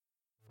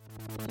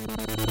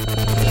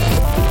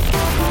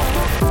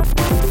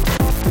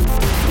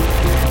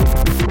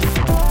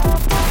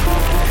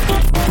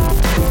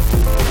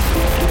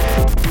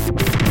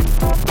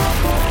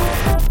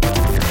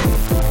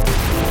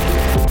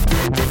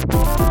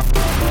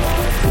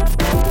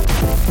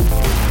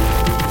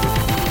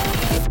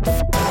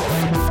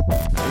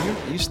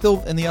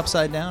still in the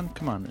Upside Down?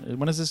 Come on,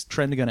 when is this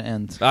trend going to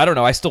end? I don't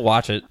know. I still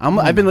watch it.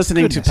 I've been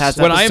listening to past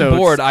When episodes. I'm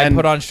bored, I and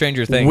put on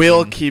Stranger Things.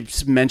 Will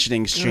keeps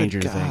mentioning Stranger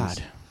Good Things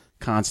God.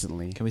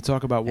 constantly. Can we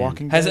talk about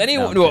Walking Has Dead?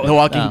 anyone- No, well, The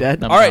Walking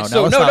Dead? All right,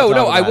 so let's not talk no.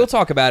 about I that. will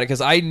talk about it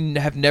because I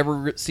have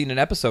never seen an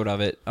episode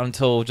of it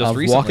until just Of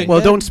recently. Walking Well,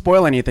 Dead? don't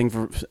spoil anything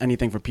for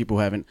people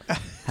who haven't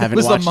It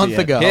was a watched month it yet.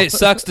 ago. It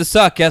sucks to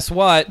suck. Guess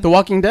what? The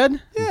Walking Dead?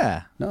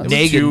 Yeah. No, it was 2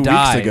 Negan weeks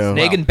dies. ago.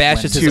 Negan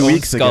bashes his 2 own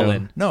weeks skull ago.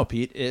 in. No,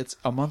 Pete, it's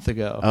a month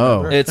ago. Oh.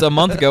 Remember? It's a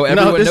month ago.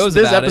 Everyone no, knows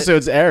this about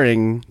episode's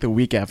airing the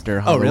week after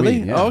Oh, Halloween. really?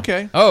 Yeah. Oh,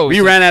 okay. it. Oh, We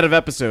so- ran out of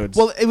episodes.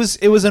 Well, it was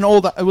an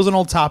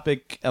old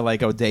topic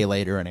like a day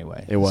later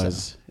anyway. it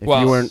was. If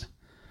Well, you weren't,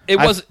 It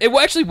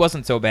actually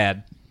wasn't so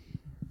bad.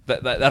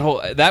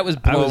 That was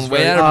blown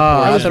way out of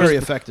I proportion. was very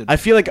affected. I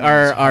feel like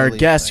our highly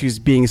guest affected. who's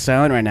being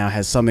silent right now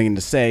has something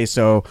to say.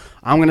 So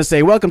I'm going to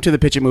say, welcome to the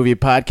Pitch It Movie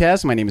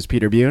Podcast. My name is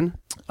Peter Bune.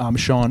 I'm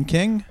Sean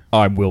King.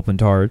 I'm Will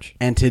Pintarge.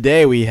 And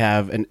today we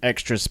have an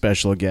extra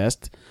special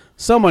guest,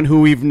 someone who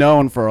we've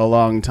known for a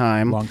long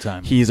time. Long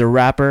time. He's a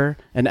rapper,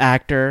 an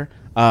actor.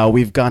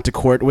 We've gone to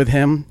court with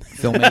him.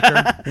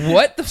 Filmmaker.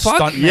 What the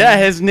fuck? Stuntman. Yeah,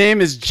 his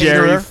name is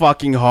Jerry Caterer.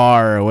 fucking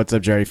Har. What's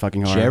up, Jerry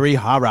fucking Har? Jerry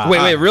Hara.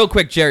 Wait, real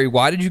quick, Jerry.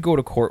 Why did you go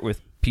to court with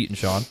Pete and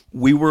Sean?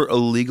 We were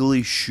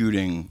illegally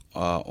shooting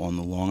on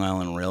the Long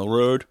Island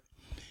Railroad.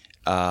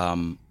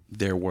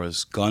 There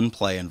was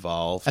gunplay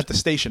involved At the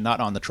station, not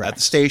on the track. at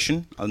the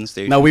station. On the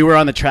station. No, we were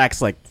on the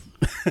tracks like...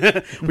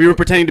 we were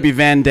pretending to be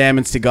Van Damme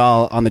and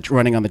Seagal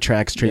running on the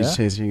tracks. Yeah?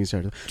 Chasing each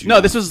other. No,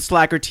 this was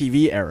Slacker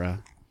TV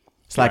era.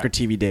 Slacker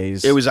TV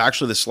days. It was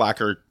actually the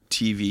Slacker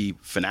TV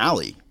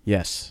finale.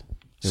 Yes.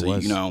 It So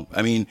was. you know,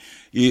 I mean,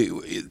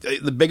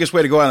 the biggest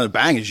way to go out on a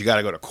bang is you got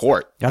to go to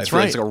court. That's I feel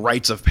right. It's like a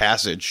rites of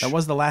passage. That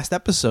was the last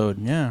episode,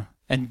 yeah.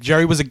 And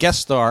Jerry was a guest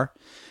star,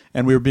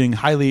 and we were being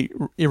highly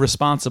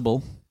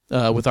irresponsible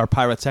with our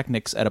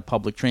pyrotechnics at a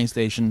public train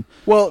station.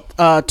 Well,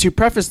 to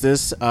preface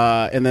this,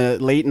 in the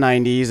late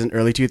 90s and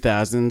early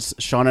 2000s,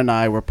 Sean and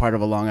I were part of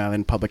a Long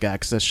Island public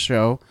access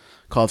show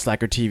called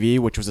Slacker TV,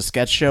 which was a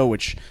sketch show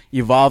which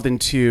evolved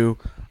into,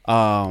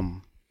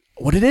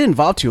 what did it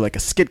evolve to? Like a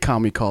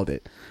skitcom, we called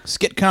it.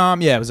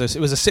 Skitcom, yeah, it was a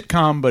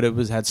sitcom, but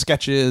had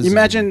sketches.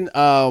 Imagine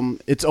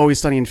It's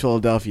Always Sunny in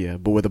Philadelphia,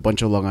 but with a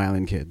bunch of Long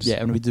Island kids.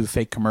 Yeah, and we do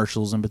fake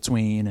commercials in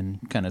between and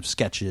kind of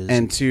sketches.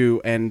 And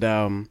And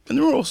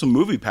there were also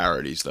movie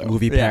parodies, though.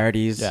 movie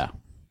parodies. Yeah.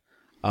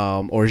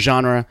 Or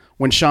genre.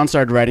 When Sean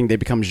started writing, they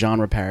become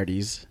genre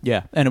parodies.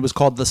 Yeah, and it was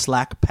called The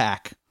Slack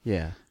Pack.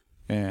 Yeah.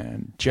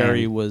 And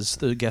Jerry was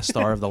the guest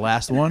star of the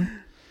last one.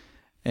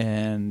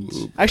 And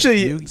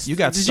Actually, you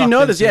got did you sucked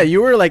know this? into- Yeah,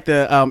 you were like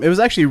the. It was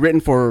actually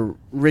written for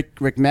Rick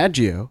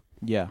Maggio.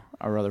 yeah,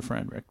 our other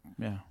friend Rick.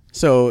 Yeah,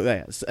 So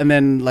yes, and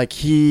then like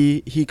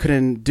he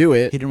couldn't do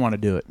it, he didn't want to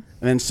do it.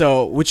 and then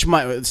so I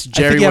Jerry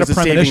think he had was a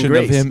the saving premonition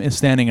grace. of him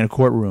standing in a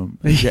courtroom,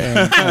 and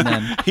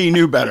then He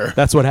knew better.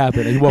 that's what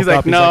happened. He woke He's like,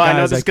 up. no, I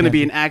know "Guys, this is going to can't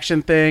be an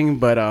action thing,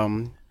 but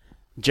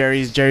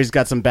Jerry's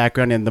got some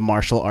background in the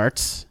martial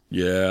arts,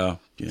 Yeah.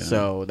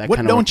 so that What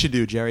kind of don't you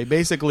do, Jerry?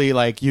 Basically,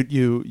 like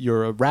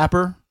you're a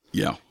rapper.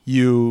 Yeah.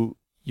 You're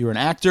an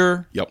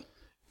actor. Yep.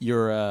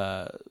 You're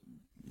a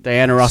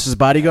Diana Ross's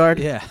bodyguard.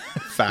 yeah.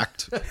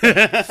 Fact.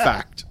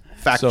 Fact.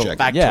 Fact So check.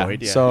 yeah.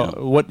 Factoid, yeah. So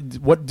what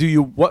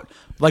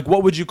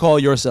would you call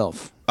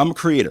yourself? I'm a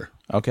creator.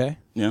 Okay.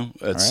 You know,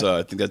 that's All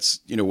I think that's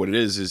what it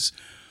is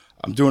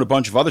I'm doing a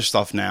bunch of other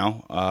stuff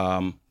now.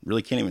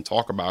 Really can't even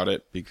talk about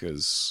it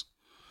because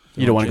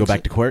You don't want to go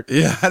back to court.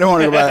 yeah, I don't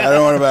want to go back. I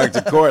don't want to go back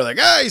to court. Like,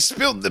 I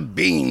spilled the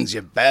beans,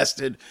 you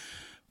bastard.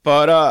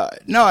 But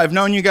no, I've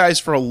known you guys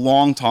for a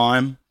long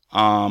time.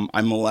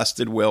 I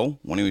molested Will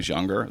when he was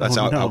younger. That's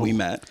how we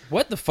met.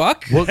 What the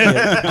fuck?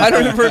 I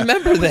don't even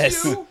remember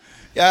this.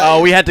 Yeah.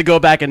 Oh, we had to go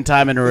back in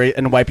time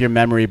and wipe your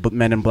memory,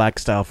 Men in Black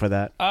style, for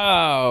that.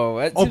 Oh,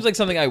 it seems like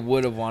something I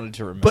would have wanted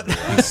to remember.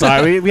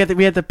 Sorry, we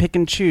had to pick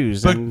and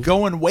choose. But and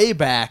going way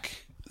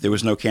back There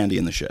was no candy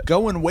in the shed.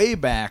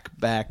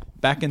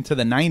 back into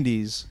the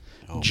 90s,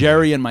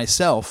 Jerry and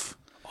myself,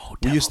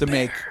 we used to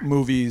make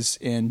movies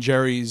in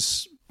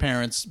Jerry's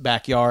parents'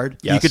 backyard.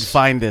 Yes. you could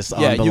find this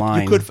on Yeah, the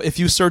line. you could if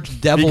you search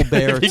Devil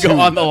Bear if you 2. go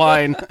on the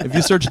line. If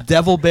you search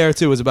Devil Bear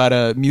 2, it's about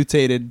a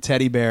mutated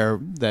teddy bear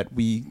that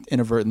we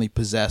inadvertently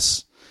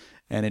possess,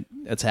 and it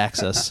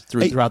attacks us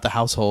throughout the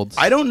household.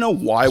 I don't know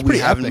why we pretty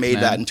haven't epic, made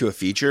man. that into a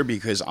feature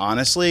because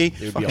honestly,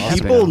 be awesome.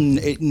 people,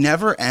 it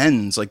never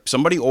ends. Like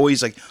somebody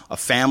always like a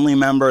family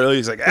member,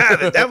 always like,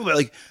 the devil,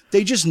 like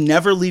they just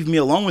never leave me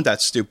alone with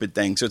that stupid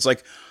thing. So it's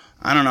like,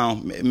 I don't know,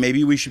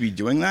 maybe we should be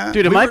doing that.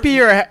 Dude, it might be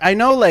your. I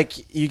know,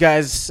 like you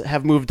guys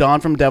have moved on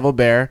from Devil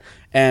Bear,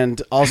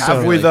 and also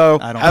Have we really. though?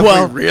 I don't Have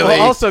well, we really?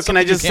 well, also, can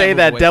I Something just you say can't move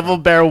that away Devil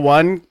from. Bear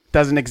 1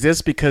 doesn't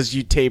exist because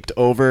you taped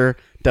over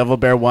Devil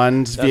Bear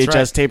 1's That's VHS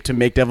right. tape to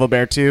make Devil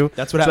Bear 2.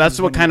 That's what So happens that's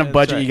what when kind you- of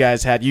budget that's right. you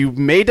guys had. You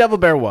made Devil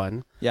Bear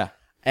 1, yeah.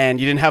 and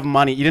you didn't have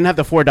money. You didn't have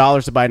the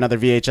 $4 to buy another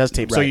VHS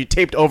tape, so Right. you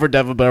taped over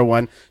Devil Bear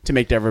 1 to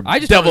make Devil I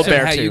just don't Bear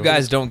understand how 2. you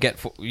guys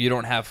you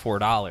don't have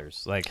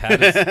 $4. Like, how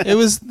does, It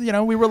was,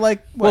 we were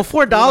like, well,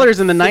 what, $4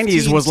 in the 90s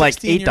 15, was like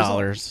 16 years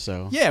old. $8.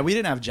 So Yeah, we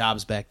didn't have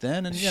jobs back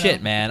then, and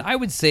shit, man. I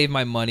would save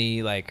my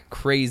money like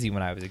crazy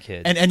when I was a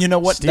kid. And you know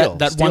what? Steal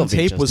that one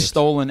tape VHS was tapes.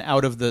 stolen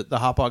out of the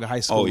Hauppauge High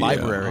School Oh, yeah.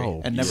 library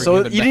Oh. and never So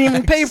given you didn't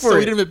even back. pay for So it.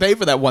 we didn't even pay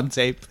for that one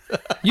tape.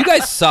 You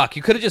guys suck.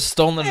 You could have just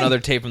stolen another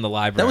tape from the That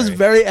library. was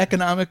very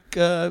economic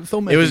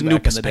filmmaking. it was new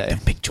back in the day.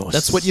 perspective pictures.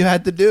 That's what you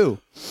had to do.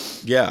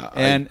 Yeah.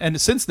 And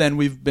since then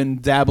we've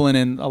been dabbling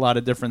in a lot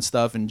of different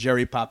stuff, and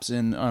Jerry pops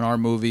in on our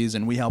movies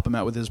and we help him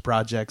out with his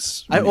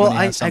projects. when he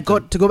has I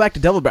something. go back to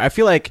Devil Bear. I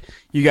feel like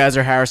you guys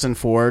are Harrison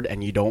Ford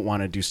and you don't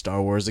want to do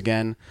Star Wars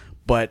again,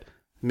 but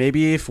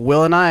maybe if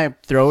Will and I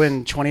throw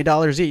in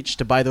 $20 each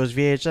to buy those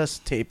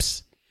VHS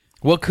tapes.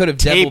 What could have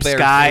Devil Tapes, Bear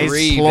guys,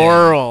 3 been?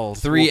 plural.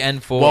 3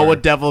 and 4. What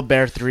would Devil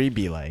Bear 3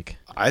 be like?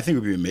 I think it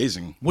would be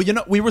amazing. Well,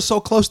 we were so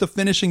close to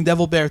finishing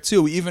Devil Bear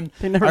 2.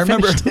 They never I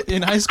remember finished it.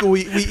 in high school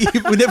we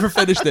never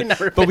finished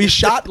it, but we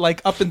shot like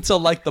up until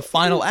like the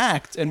final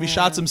act, and we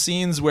shot some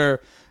scenes where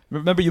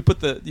remember you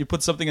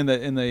put something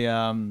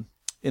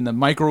in the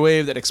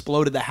microwave that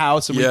exploded the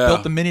house, and we Yeah.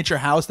 built the miniature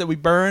house that we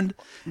burned,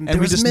 and we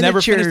was just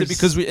never finished it miniatures.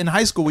 because in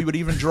high school we would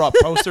even draw up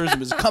posters. It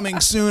was coming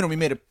soon, and we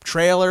made a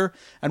trailer,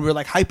 and we were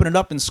like hyping it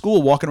up in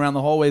school, walking around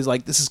the hallways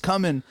like this is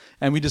coming,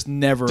 and we just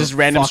never Just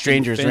random fucking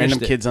strangers, finished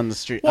random it. kids on the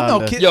street. Well, on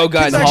no, the- kid- Yo,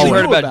 guys, kids have actually you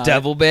heard knew about it.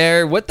 Devil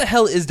Bear? What the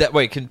hell is that?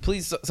 Wait, can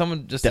please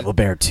someone just Devil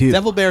Bear 2.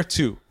 Devil Bear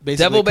 2,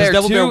 basically. Devil 'cause Bear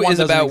Devil 2 1 is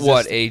doesn't about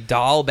what? exist. A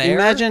doll bear?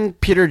 Imagine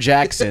Peter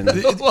Jackson.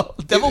 Well,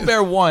 Devil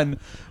Bear 1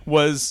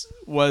 was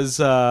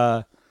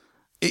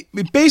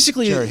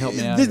Basically, Jerry, help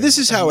me out this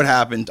is how it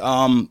happened.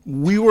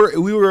 We were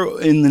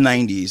in the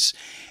 90s,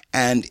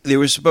 and there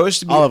was supposed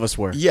to be All of us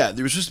were. Yeah,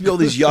 there was supposed to be all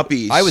these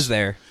yuppies. I was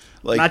there.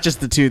 Like Not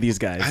just the two of these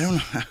guys. I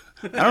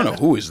don't know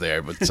who was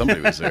there, but somebody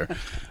was there.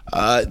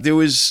 There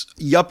was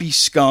yuppie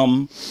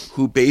scum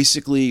who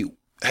basically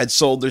had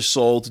sold their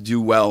soul to do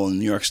well in the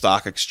New York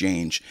Stock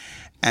Exchange,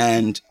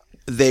 and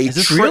they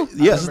this real?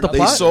 Yeah, This is the they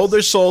plot? sold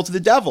their soul to the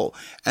devil,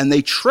 and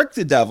they tricked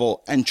the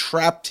devil and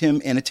trapped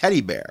him in a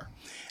teddy bear.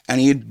 And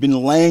he had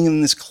been laying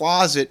in this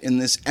closet in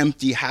this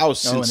empty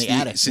house in since the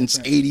attic. since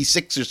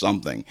 '86 or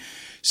something.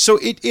 So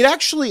it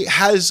actually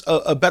has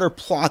a better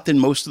plot than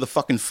most of the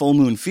fucking Full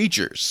Moon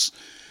features.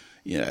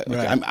 Yeah,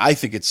 Right. I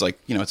think it's like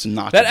it's a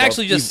notch. That above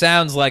actually just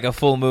sounds like a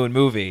full moon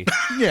movie.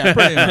 yeah,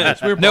 pretty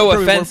much. No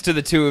offense to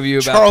the two of you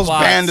about Charles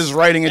plots. Band is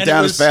writing it And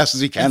down was- as fast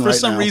as he can. And for right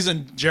some now.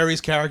 reason, Jerry's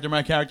character,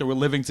 my character, were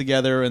living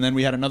together, and then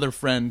we had another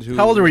friend who.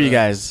 How old were you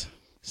guys?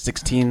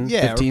 16,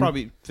 Yeah, 15? we're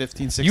probably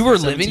 15, 16. You were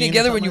 17 living or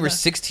together when something you were like that.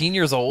 16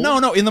 years old?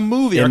 No, in the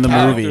movie, In our the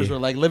characters movie. were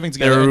like living They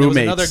together. were and there was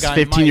roommates, another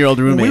guy, 15-year-old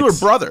Mike. roommates. we were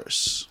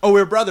brothers. Oh, we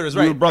were brothers,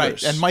 right? were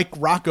brothers. Right. And Mike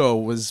Rocco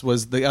was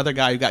the other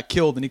guy who got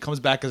killed, and he comes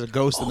back as a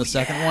ghost in the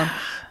second one.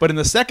 But in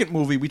the second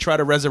movie, we try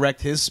to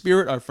resurrect his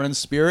spirit, our friend's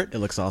spirit. It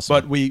looks awesome.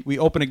 But we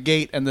open a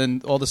gate, and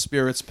then all the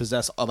spirits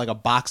possess like a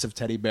box of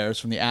teddy bears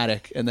from the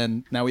attic, and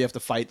then now we have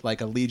to fight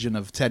like a legion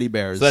of teddy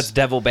bears. So that's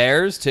Devil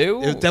Bears,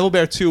 too? Devil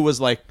Bear 2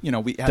 was like, we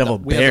had Devil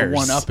we had Bears. to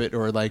one up it,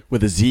 or like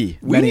With a Z.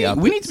 many up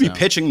we it, need to be so.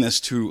 pitching this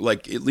to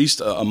like at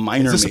least a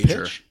minor Is this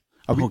major. a pitch?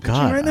 Are we Oh, pitching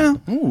God. right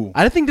now? Ooh.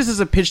 I think this is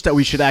a pitch that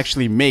we should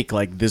actually make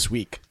like this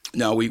week.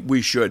 No,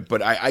 we should.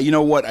 But I you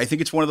know what? I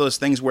think it's one of those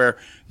things where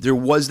there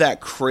was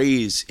that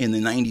craze in the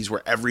 90s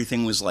where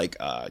everything was like,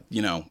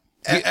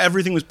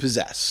 everything was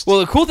possessed. Well,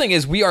 the cool thing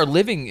is we are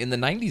living in the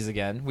 90s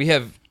again. We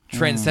have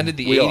transcended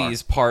the We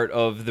 80s part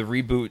of the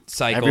reboot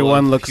cycle.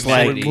 Everyone of looks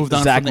like humanity. moved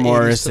on Zach from the 80s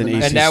Morris to and the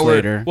AC and now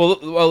Slater. we're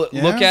look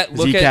Yeah? at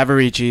Z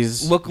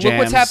Cavaricci's. look what's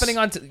Jams. happening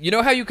on. You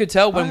know how you could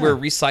tell when we're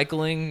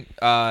recycling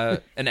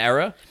an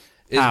era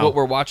is How? what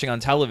we're watching on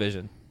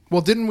television.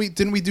 Well, didn't we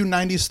do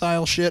 90s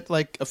style shit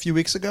like a few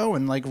weeks ago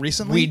and like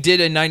recently? We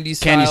did a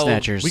 90s Candy style.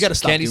 Snatchers. We got to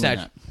stop Candy doing Snatch.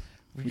 that.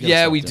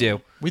 Yeah, we do.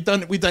 We've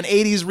done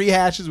 80s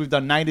rehashes. We've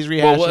done 90s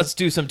rehashes. Well, let's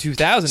do some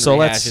 2000 So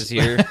let's- rehashes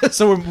here.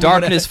 so we're moving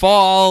Darkness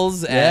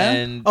Falls Yeah?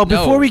 and Oh,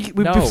 before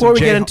no. before we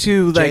J- get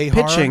into J like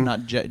horror, pitching,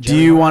 not J- do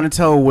you horror. want to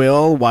tell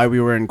Will why we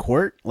were in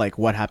court? Like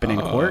what happened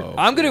in court?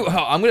 I'm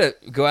gonna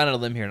go out on a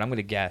limb here, and I'm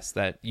gonna guess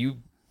that you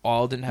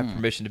all didn't have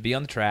permission to be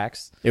on the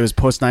tracks. It was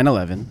post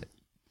 9/11.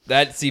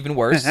 That's even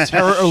worse.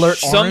 Terror Alert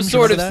Some Orange,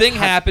 sort of remember that? thing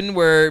happened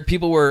where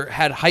people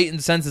had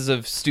heightened senses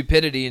of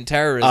stupidity and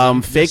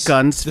terrorism. Fake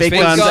guns, fake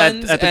Fake guns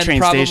guns at the and train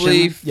probably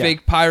station.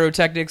 fake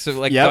pyrotechnics of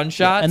like Yep.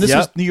 gunshots And this Yep.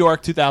 was New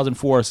York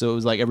 2004, so it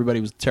was like everybody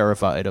was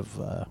terrified of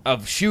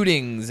of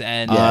shootings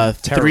and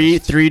Three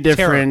terrorists.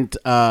 different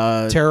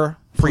terror,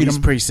 police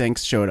freedom.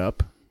 precincts showed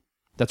up.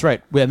 That's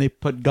right. When they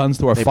put guns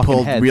to our They fucking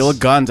pulled heads. real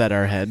guns at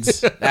our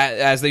heads,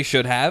 as they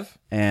should have.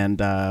 and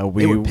They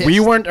were we pissed.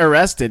 weren't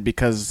arrested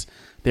because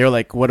they were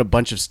like, "What a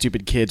bunch of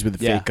stupid kids with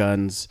Yeah. fake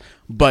guns!"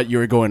 But you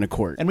were going to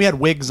court. And we had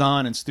wigs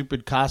on and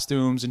stupid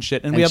costumes and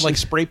shit. And we And had like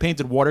she- spray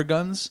painted water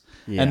guns.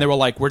 Yeah. And they were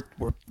like, we're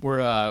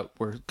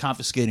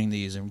confiscating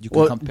these, and you can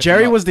Well, come pick Jerry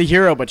them up. was the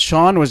hero, but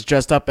Sean was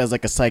dressed up as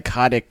like a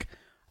psychotic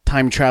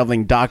time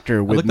traveling doctor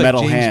I with looked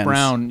metal like James hands.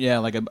 Brown, yeah,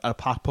 like a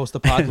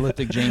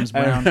post-apocalyptic James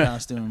Brown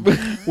costume.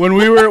 When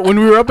we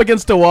were up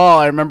against the wall,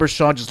 I remember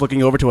Sean just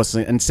looking over to us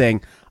and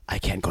saying, "I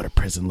can't go to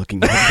prison looking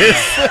like this."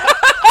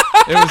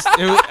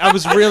 I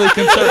was really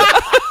concerned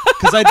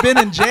because I'd been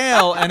in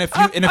jail, and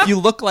if you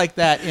look like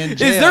that in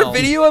jail, Is there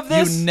video of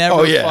this? You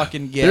never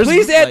fucking get.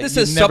 Please add like, this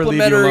you as never leave you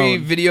supplementary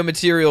alone. video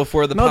material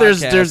for the No,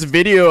 podcast. there's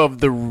video of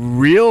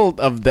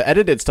the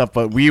edited stuff,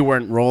 but we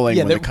weren't rolling.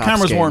 Yeah, when the the cops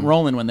cameras came. weren't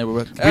rolling when they were. We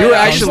were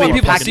I just actually want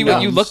people to packing see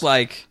what you guns. look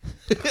like.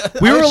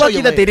 We I'll were show lucky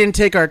you that they later. didn't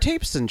take our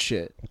tapes and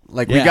shit.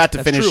 Like we Yeah, got to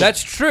that's finish. true.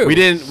 That's true.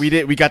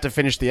 We got to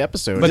finish the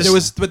episode.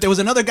 But there was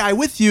another guy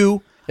with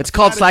you. It's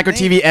called Slacker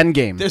name. TV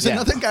Endgame. There's Yeah.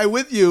 another guy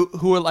with you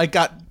who like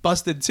got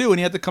busted too, and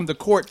he had to come to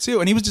court too,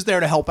 and he was just there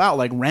to help out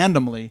like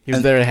randomly. He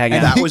was there to hang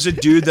out. That was a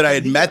dude that I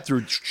had met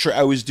through.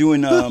 I was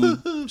doing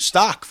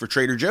stock for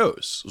Trader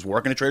Joe's. I was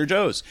working at Trader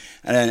Joe's,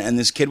 and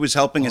this kid was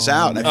helping us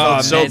out, and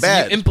I felt so man,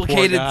 bad. you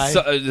implicated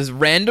guy. this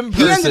random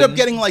person. He ended up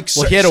getting like.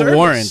 Well, he had a service.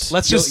 warrant.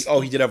 Let's just-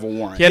 he did have a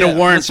warrant. He had a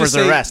warrant let's for just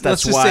his say- arrest.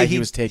 let's That's just why say he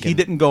was taken. He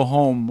didn't go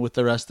home with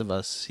the rest of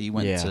us. He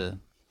went Yeah. to.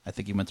 I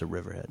think he went to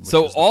Riverhead. which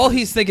So was the all prison-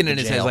 he's thinking in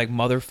the his head is jail. like,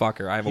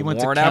 motherfucker, I have He a went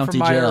to warrant out for county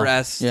my jail.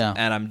 arrest, Yeah.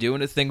 and I'm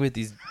doing a thing with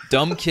these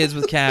dumb kids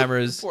with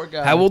cameras. Poor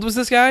guy. How old was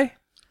this guy?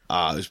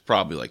 It was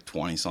probably like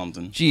 20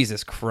 something.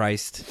 Jesus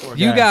Christ. Poor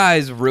You guy.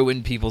 guys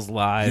ruin people's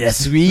lives.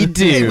 Yes, we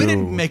do. Hey, we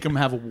didn't make him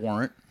have a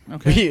warrant.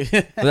 Okay,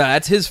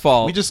 That's his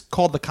fault. we just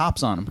called the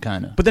cops on him,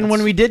 kind of. But then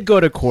when we did go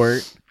to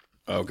court,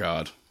 Oh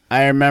God.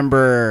 I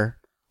remember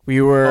we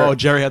were. Oh,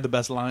 Jerry had the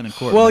best line in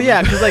court. Well, remember?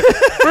 yeah, because like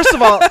first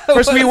of all,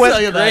 first we Tell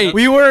you that. went.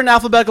 We were in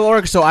alphabetical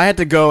order, so I had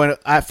to go and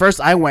at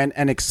first I went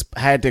and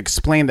had to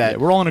explain that Yeah,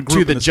 we're all in a group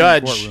to in the the same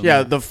judge. courtroom,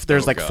 Yeah, yeah.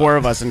 there's like God. 4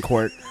 of us in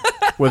court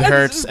with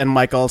Hertz and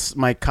Mike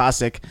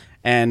Kosick,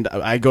 and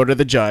I go to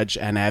the judge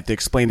and I have to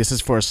explain this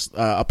is for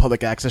a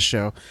public access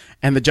show,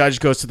 and the judge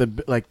goes to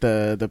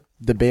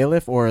the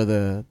bailiff or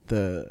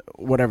the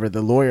whatever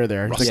the lawyer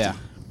there. He's like, Yeah.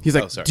 he's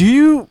like, sorry.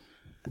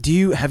 do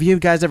you have you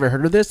guys ever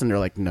heard of this? And they're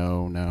like,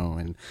 no,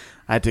 and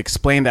I had to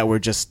explain that we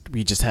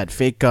just had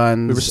fake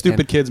guns. We were stupid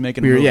and kids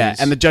making we were, movies. yeah,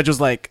 and the judge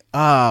was like,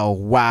 "Oh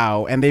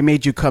wow!" And they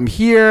made you come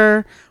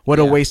here. What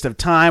a Yeah. waste of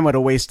time! What a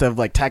waste of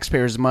like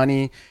taxpayers'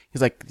 money.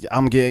 He's like,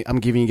 "I'm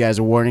giving you guys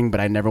a warning, but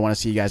I never want to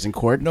see you guys in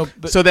court." No,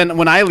 but- so then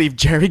when I leave,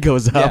 Jerry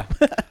goes up.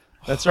 Yeah.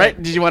 That's right?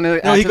 right. Did you want to?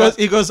 No,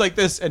 he goes like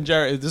this, and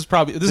Jerry. This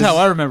is how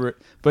I remember it.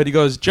 But he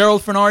goes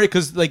Gerald Fernari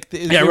because like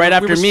right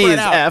after me spread is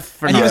out.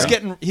 F. And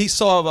Fernari. he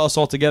saw us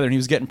all together, and he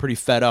was getting pretty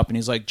fed up, and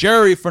he's like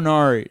Gerald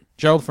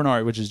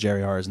Fernari, which is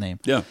Jerry Har's name.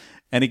 Yeah.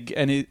 And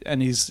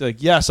he's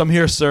like, yes, I'm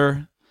here,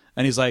 sir.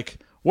 And he's like,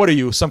 what are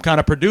you, some kind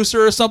of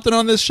producer or something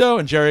on this show?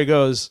 And Jerry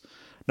goes,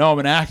 no, I'm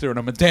an actor, and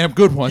I'm a damn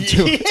good one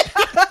too.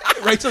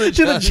 Right to the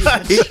judge.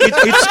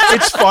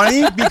 It's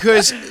funny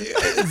because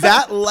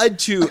that led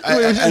to,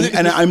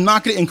 and I'm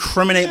not going to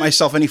incriminate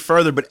myself any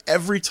further, but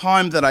every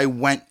time that I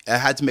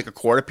had to make a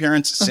court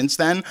appearance since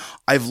then,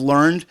 I've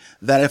learned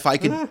that if I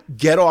could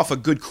get off a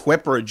good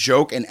quip or a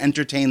joke and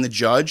entertain the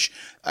judge,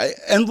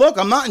 and look,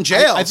 I'm not in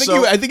jail. I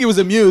think he was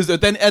amused.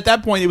 But then at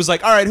that point, he was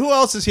like, "All right, who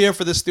else is here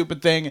for this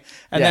stupid thing?"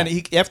 And Yeah.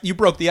 then after you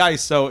broke the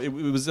ice, so it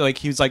was like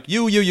he was like,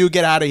 "You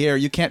get out of here.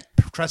 You can't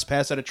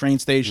trespass at a train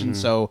station."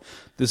 So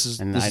this is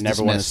and this I is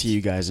never want to dismissed. see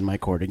you guys in my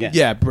court again.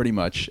 Yeah, pretty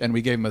much. And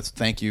we gave him a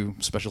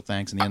special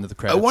thanks in the end of the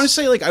I credits. want to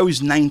say like I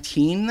was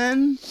 19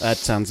 then. That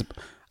sounds.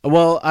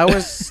 Well, I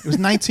was. it was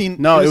 19.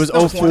 No, it was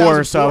 04,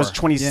 2004. so I was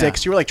 26.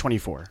 Yeah. You were like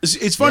 24.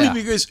 It's funny Yeah.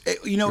 because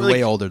You're like,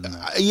 way older than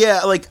that. Yeah,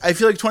 like I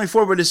feel like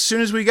 24, but as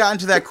soon as we got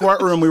into that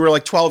courtroom, we were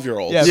like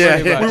 12-year-olds. Yeah, Yeah.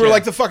 pretty much, We were yeah.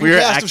 like the fucking We were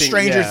cast of acting,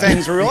 Stranger yeah.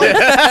 Things. We were like,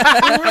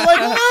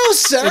 no,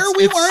 sir,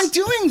 we it's- weren't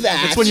doing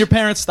that. It's when your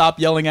parents stop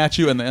yelling at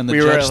you and the We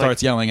were, judge like-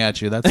 starts yelling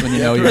at you. That's when you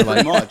know you're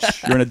like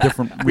much. you're in a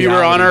different. We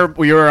were on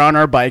reality.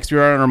 our bikes. We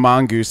were on our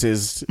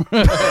mongooses,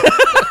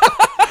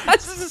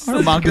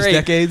 Our mongoose great.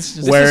 decades.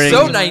 Just- wearing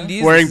so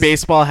 90s. wearing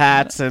baseball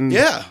hats and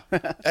Yeah.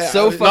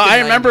 So No, fucking I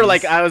remember 90s.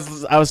 like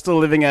I was still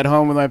living at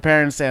home with my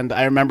parents, and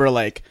I remember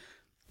like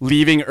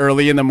leaving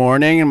early in the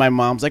morning, and my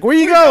mom's like, "Where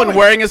you going?"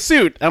 Wearing a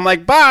suit. I'm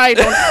like, "Bye."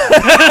 Don't.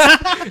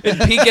 And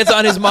Pete gets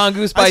on his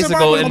mongoose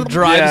bicycle and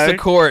drives Yeah. to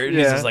court. And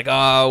he's Yeah. just like,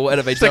 oh, what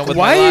have I She's done like, with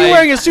 "Why my are you life?"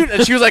 wearing a suit?"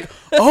 And she was like,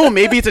 "Oh,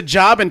 maybe it's a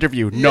job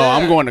interview." No,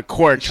 I'm going to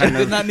court trying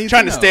did not need to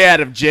to know. stay out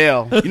of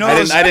jail. You know,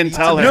 I didn't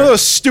tell her. You know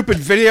those stupid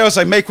videos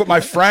I make with my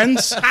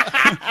friends?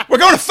 We're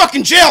going to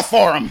fucking jail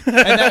for them. and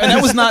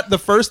that was not the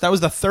first. That was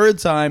the third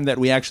time that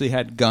we actually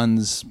had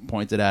guns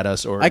pointed at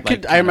us. Or I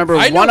remember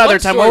I know one other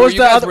time. story What where was you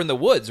the guys other? were in the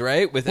woods,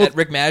 right? At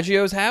Rick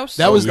Maggio's house?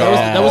 That was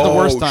that was the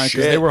worst Oh, time because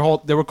shit.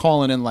 they were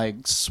calling in like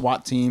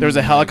SWAT team. There was a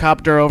and, like,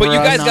 helicopter over. But you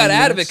us. guys got 9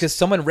 out of it minutes. because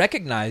someone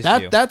recognized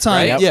you. That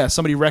time, right? yeah,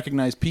 somebody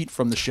recognized Pete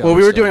from the show. Well,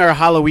 we were so- doing our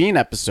Halloween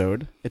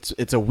episode.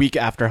 It's a week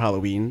after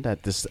Halloween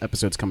that this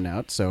episode's coming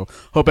out. So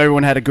hope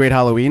everyone had a great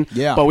Halloween.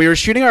 Yeah. But we were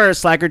shooting our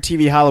Slacker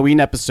TV Halloween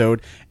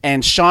episode,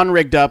 and Sean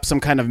rigged up some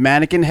kind of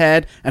mannequin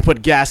head and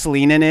put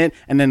gasoline in it,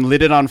 and then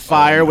lit it on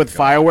fire with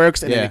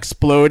fireworks, and it Yeah.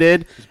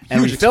 exploded.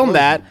 And we Huge filmed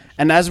explosion. that.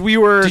 And as we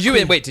were,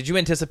 Did you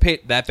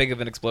anticipate that big of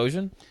an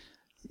explosion?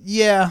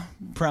 Yeah,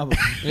 probably.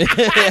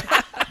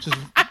 Just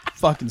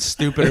fucking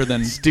stupider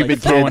than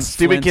Stupid throwing kids.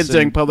 Stupid flints kids and-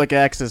 doing public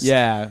access.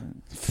 Yeah,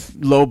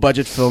 Low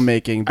budget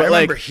filmmaking. But I like,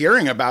 remember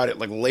hearing about it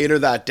like later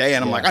that day,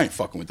 and I'm like, I ain't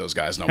fucking with those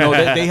guys no no, more.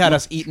 they had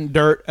us eating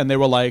dirt, and they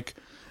were like,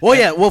 well,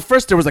 yeah. Well,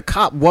 first there was a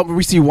cop.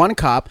 We see one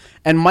cop,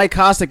 and Mike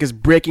Kostic is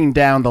breaking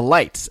down the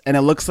lights, and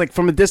it looks like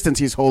from a distance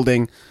he's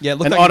holding yeah, it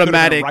looked an like it could've been a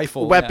automatic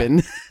rifle, weapon,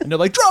 yeah. And they're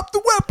like, drop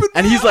the weapon,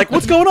 and he's like,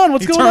 "What's going on?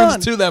 What's he going turns on?"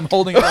 to them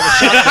holding another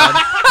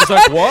shotgun. He's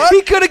like, what?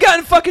 He could have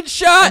gotten fucking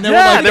shot. And they were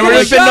Yeah, like, there they would were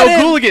have been shot no him.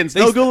 hooligans.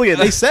 No hooligans.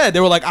 They said,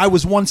 they were like, I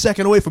was 1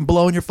 second away from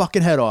blowing your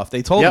fucking head off.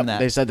 They told him Yep, that.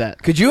 they said that.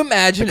 Could you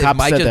imagine The if cop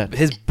Mike said just, that.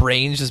 his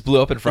brains just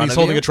blew up in front he's of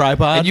holding you? a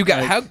tripod? And you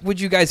got Like- how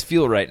would you guys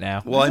feel right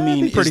now? Well, I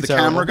mean, is pretty the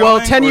terrible. camera going?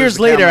 Well, 10 or is years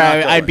the later,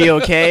 camera not I'd be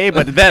going? okay,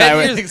 but then I 10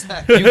 would. years,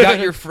 you got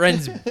your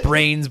friend's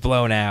brains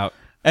blown out.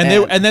 And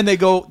then they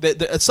go.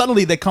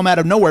 Suddenly they come out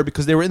of nowhere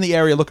because they were in the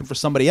area looking for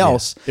somebody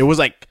else. It was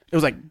like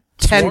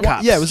 10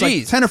 cops. Yeah, it was like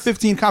Jeez. 10 or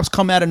 15 cops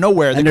come out of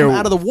nowhere. They And come they're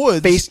out of the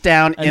woods, face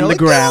down and in they're the like,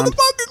 "Get on ground." the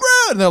fucking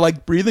ground!" And they're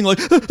like breathing like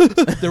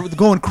they're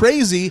going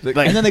crazy.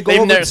 Like, and then they go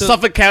they've over never- to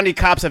Suffolk County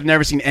cops have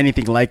never seen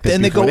anything like this.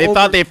 Then they before. go They over-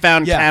 thought they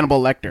found Yeah. Cannibal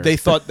Lecter. They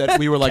thought that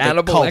we were like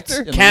Cannibal a cult. Lecter?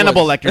 in the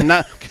Cannibal woods. Lecter,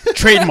 not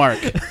trademark.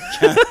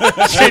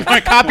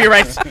 Trademark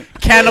copyrights.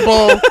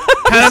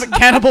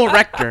 Cannibal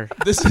Rector.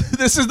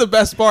 This is the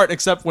best part,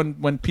 except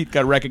when Pete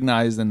got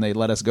recognized and they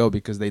let us go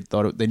because they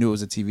thought they knew it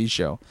was a TV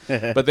show.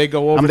 But they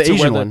go over I'm the to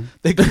Asian where one.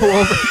 they go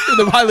over to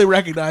the highly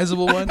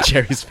recognizable one.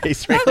 Jerry's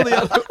face right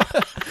now.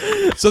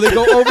 So they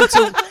go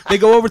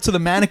over to the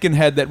mannequin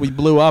head that we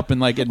blew up and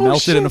like it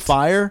melted in a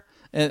fire.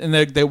 And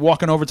they're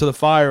walking over to the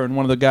fire, and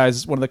one of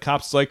the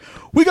cops is like,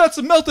 "We got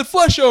some melted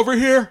flesh over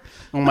here."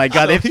 Oh my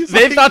god, He's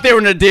they like- thought they were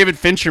in a David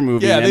Fincher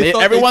movie. Yeah, man. they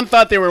thought everyone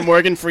thought they were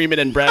Morgan Freeman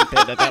and Brad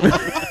Pitt at that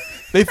point.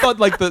 They thought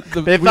like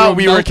They thought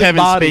we were melted Kevin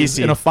bodies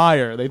Spacey. in a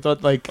fire. They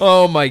thought like,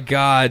 Oh my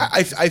god.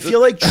 I feel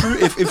like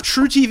if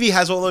True TV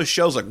has all those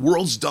shows like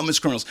World's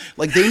Dumbest Criminals,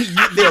 like you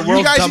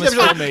World's guys Dumbest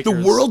need to be like, the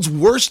Filmmakers. world's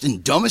worst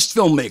and dumbest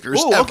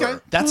filmmakers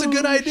ever. That's a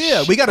good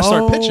idea. We got to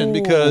start pitching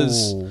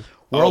because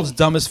Oh. world's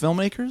dumbest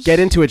filmmakers. Get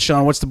into it,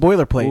 Sean. What's the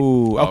boilerplate?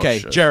 Ooh, okay,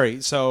 shit.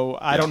 Jerry. So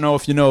I don't know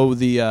if you know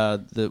the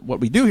what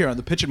we do here on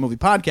the Pitch It Movie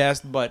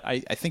podcast, but I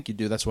think you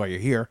do. That's why you're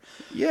here.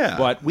 Yeah.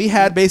 But we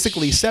had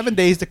basically 7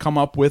 days to come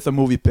up with a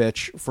movie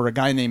pitch for a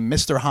guy named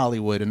Mr.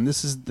 Hollywood, and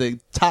this is the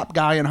top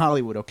guy in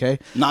Hollywood. Okay.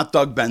 Not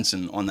Doug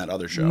Benson on that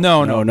other show.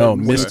 No, No, what are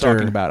you Mr.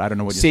 talking about? I don't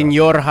know what you're talking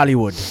Senor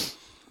Hollywood.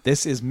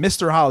 This is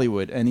Mr.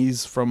 Hollywood, and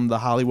he's from the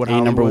Hollywood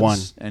number Hollywoods, one.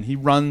 and he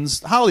runs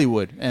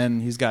Hollywood,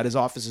 and he's got his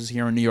offices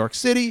here in New York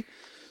City.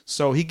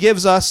 So he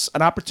gives us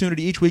an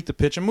opportunity each week to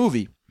pitch a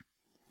movie.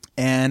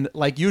 And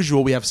like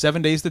usual, we have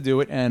 7 days to do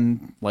it,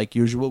 and like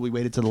usual, we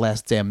waited to the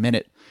last damn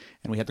minute.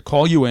 And we had to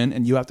call you in,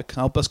 and you have to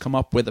help us come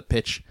up with a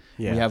pitch.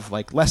 Yeah. We have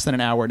like less than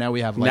an hour. Now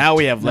we have like Now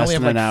we have less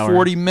than like an hour.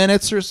 40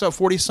 minutes or so,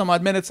 40 some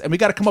odd minutes, and we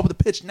got to come up with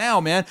a pitch now,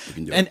 man.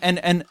 do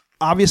And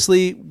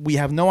obviously we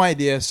have no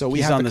idea, so we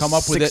He's have on to the come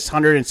up with it.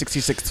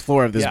 666th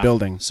floor of this Yeah.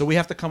 building. So we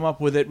have to come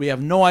up with it. We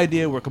have no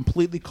idea. We're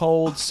completely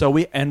cold. So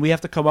we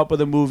have to come up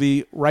with a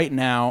movie right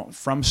now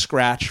from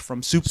scratch,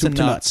 from soup to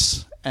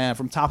nuts, and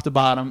from top to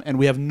bottom. And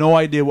we have no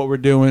idea what we're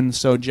doing.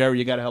 So Jerry,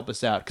 you got to help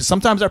us out because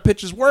sometimes our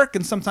pitches work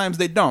and sometimes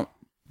they don't.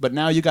 But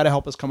now you got to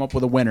help us come up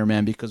with a winner,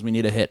 man, because we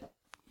need a hit.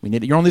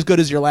 You're only as good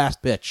as your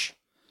last pitch,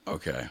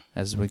 Okay.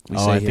 as we say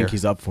I here. think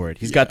he's up for it.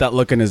 He's got that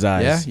look in his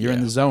eyes. Yeah, you're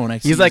in the zone. I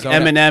see He's like the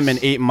zone. Eminem in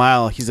 8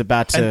 Mile. He's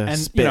about to And,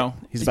 spit. you know,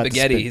 he's about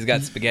Spaghetti. to spit. He's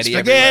got spaghetti.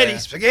 Spaghetti, everywhere.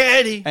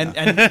 spaghetti.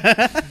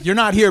 And you're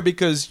not here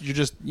because you're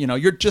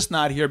just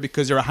not here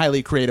because you're a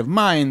highly creative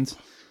mind.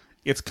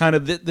 It's kind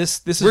of this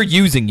is We're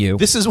using you.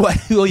 this is what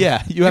well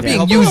yeah you have to being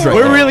help used us. right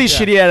We're now. really Yeah.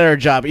 shitty at our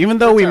job, even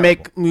though we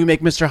make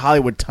Mr.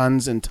 Hollywood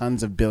tons and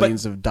tons of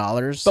billions of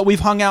dollars. But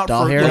we've hung out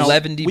Doll for hair?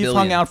 11 we've billion.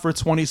 hung out for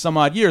 20 some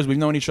odd years. We've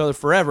known each other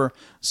forever.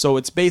 So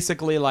it's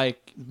basically like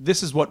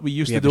this is what we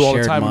used We to have do a all the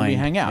shared time when we mind.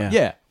 hang out. Yeah.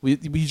 Yeah,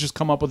 we just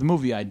come up with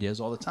movie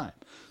ideas all the time.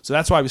 So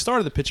that's why we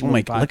started the Pitch oh and my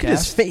Movie god, podcast. look at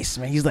his face,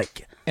 man. He's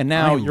like, And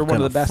now I'm you're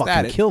one of the gonna best at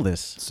fucking it. Kill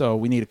this. So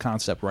we need a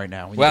concept right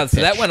now. We need Wow, a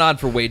so that pitch. went on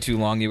for way too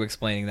long. You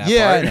explaining that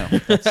Yeah, part. I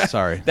know. That's-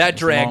 sorry. That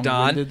dragged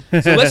on.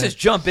 long-winded. So let's just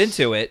jump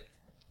into it.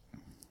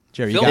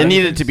 Jerry, you Phil- got It it?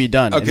 needed to be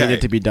done. It Okay.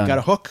 needed to be done. Got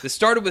a hook? This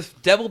started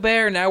with Devil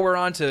Bear. Now we're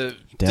on to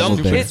Devil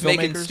dumb Bear. kids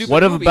making Filmmakers. stupid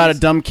What movies. about a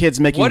dumb kids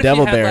making What if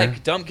Devil you had Bear?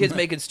 like dumb kids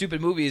making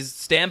stupid movies,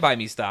 Stand By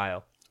Me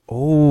style?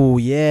 Oh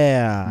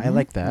yeah, I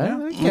like that. Yeah. I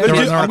like I'm that. gonna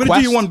They're do on a you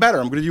quest. one better.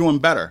 I'm gonna do you one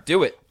better.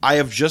 Do it. I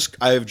have just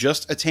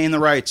attained the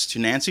rights to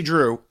Nancy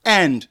Drew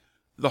and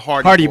the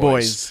Hardy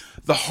Boys.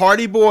 The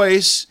Hardy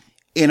Boys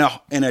in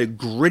a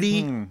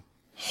gritty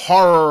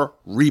horror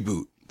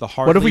reboot. The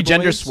Harley What if we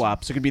gender Boys?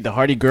 swap? So it could be the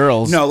Hardy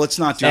Girls. No, let's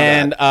not do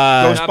And, that.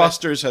 uh,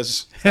 Ghostbusters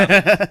has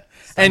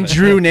and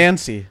Drew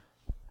Nancy.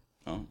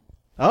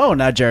 Oh,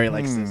 now Jerry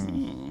likes this.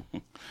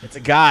 It's a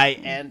guy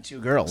and two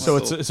girls. So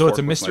it's a Fork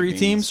with my mystery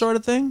team beans. sort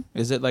of thing?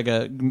 Is it like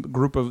a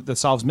group that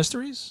solves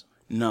mysteries?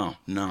 no.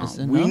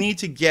 it We no? need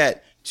to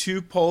get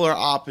two polar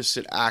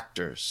opposite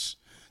actors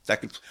that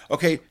could.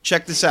 Okay,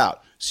 check this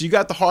out. So you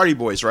got the Hardy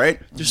Boys, right?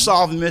 They're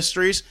solving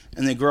mysteries,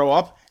 and they grow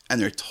up,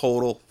 and they're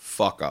total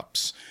fuck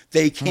ups.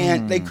 They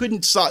can't. They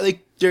couldn't.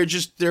 They're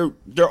just. They're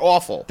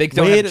awful. They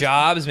don't Wait- have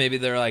jobs. Maybe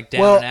they're like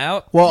down and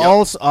out. Well, Yep.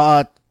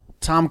 also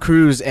Tom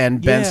Cruise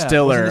and Ben Yeah, wasn't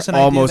Stiller this an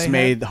idea almost they had?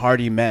 made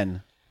Hardy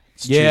Men.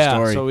 It's a true Yeah.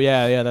 story. So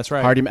yeah, that's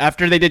right. Hardy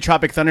after they did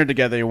Tropic Thunder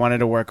together, they wanted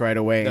to work right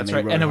away. That's and they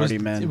right. wrote And Hardy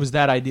Men. it was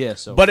that idea.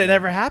 So, but it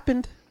never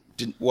happened.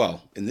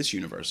 Well, in this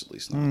universe at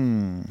least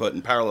not. But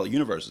in parallel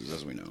universes,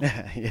 as we know.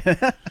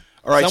 Yeah.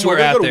 All right, Somewhere so we're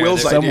out going to go to there,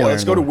 Will's there's- idea. Somewhere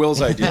Let's go to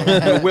Will's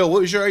idea. Will,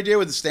 what was your idea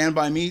with the Stand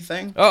By Me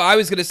thing? Oh, I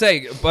was gonna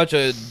say a bunch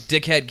of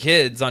dickhead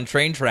kids on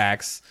train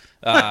tracks.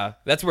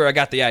 That's where I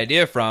got the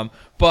idea from.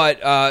 But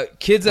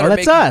kids that Oh, are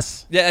that's making,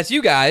 us. Yeah, that's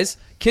you guys.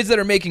 Kids that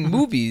are making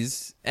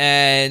movies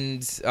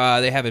and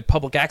they have a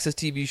public access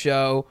TV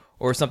show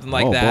or something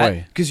like Oh, that.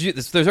 boy.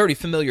 Because there's already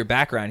familiar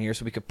background here,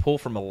 so we could pull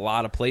from a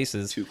lot of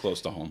places. Too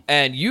close to home.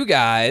 And you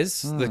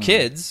guys, the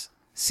kids,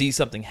 see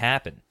something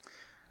happen.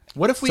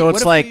 what if we? So what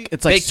it's if like we-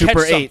 it's like they catch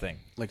Super 8, something.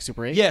 like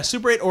Super 8. yeah,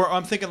 Super 8, or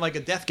I'm thinking like a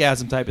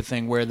Deathgasm type of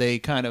thing where they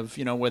kind of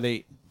where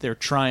they're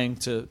trying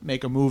to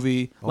make a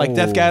movie like Oh.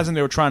 Deathgasm.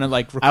 They were trying to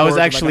like. Record, I was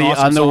like, an actually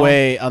awesome on the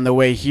song.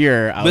 way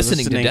here. I was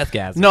Listening to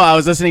Deathgasm. No, I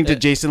was listening to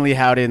Jason Lee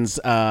Howden's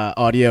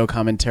audio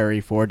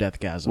commentary for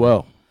Deathgasm.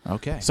 Whoa.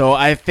 Okay. So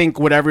I think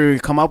whatever we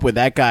come up with,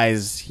 that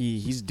guy's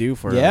he's due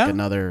for Yeah? like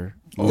another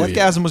movie.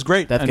 Deathgasm was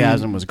great.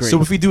 Deathgasm was great.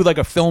 So if we do like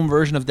a film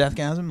version of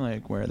Deathgasm,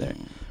 like where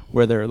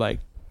they're like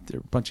they're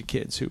a bunch of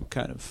kids who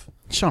kind of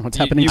Sean, what's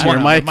You- happening you to your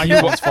want- mic? My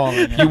microphone's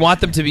falling. You want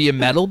them to be a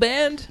metal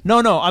band? No,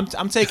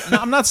 I'm taking. No,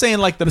 I'm not saying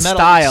like the metal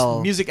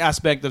style. music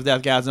aspect of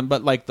Deathgasm,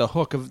 but like the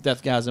hook of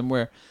Deathgasm,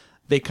 where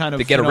they kind of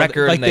They get a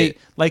record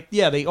like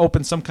and they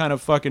open some kind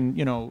of fucking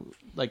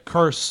like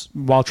curse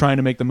while trying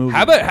to make the movie.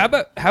 How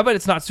about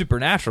it's not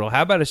supernatural?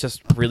 How about it's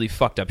just really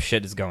fucked up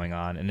shit is going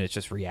on and it's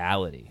just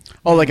reality?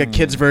 Oh, like a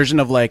kid's version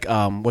of like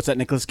what's that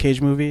Nicolas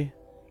Cage movie?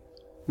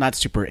 Not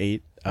Super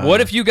 8.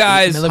 What if you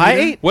guys? High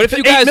 8? What if you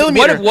 8 guys?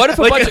 millimeter. What if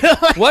a bunch?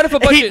 What if a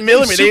bunch 8 of?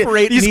 millimeter? Super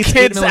 8 These meets 8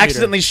 kids millimeter.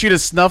 accidentally shoot a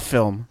snuff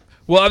film.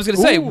 Well, I was gonna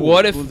say, Ooh,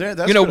 what if well,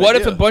 that's you know? a good What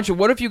if a idea. bunch of?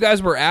 What if you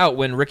guys were out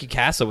when Ricky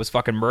Kasso was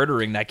fucking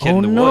murdering that kid Oh,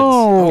 in the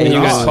no. woods? And you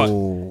guys Oh. caught,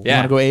 You yeah,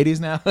 want to go 80s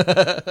now?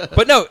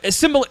 but no, it's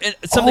similar.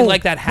 Something Oh,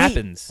 like that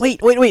happens.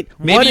 Wait. Maybe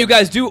What you if-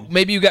 guys do.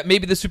 Maybe you got.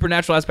 Maybe the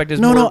supernatural aspect is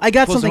No, more no, I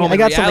got closer something. home I in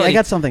got something. I reality.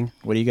 got something.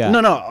 What do you got?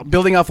 No.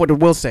 Building off what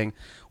Will's saying.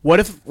 What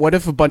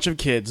if a bunch of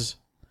kids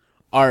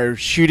are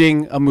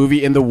shooting a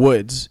movie in the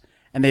woods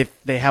and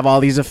they have all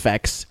these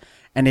effects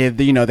and they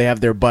have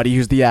their buddy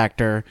who's the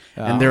actor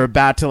and they're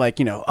about to we're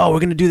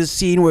gonna do the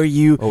scene where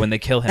you Or when they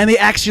kill him. and they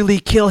actually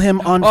kill him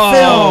on oh,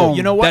 film.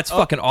 you know what? That's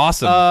fucking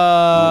awesome.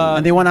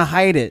 And they want to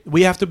hide it.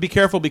 We have to be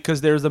careful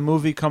because there's a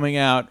movie coming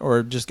out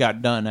or just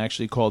got done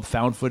actually called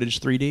Found Footage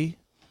 3D.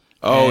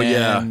 Oh,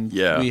 And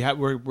yeah.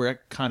 we're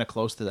kind of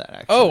close to that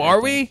actually. oh, I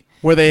are think. we?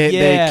 Where they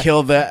Yeah.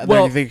 kill the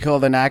Well- they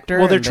killed an actor.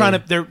 Well, they're and trying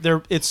they- to.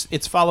 They're.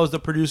 It follows the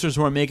producers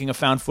who are making a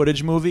found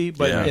footage movie,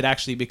 but Yeah. it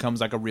actually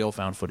becomes like a real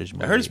found footage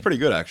movie. I heard it's pretty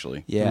good,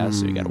 actually. Yeah,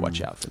 so you got to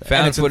watch out for that. Found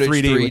And it's in footage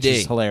 3D, which 3D.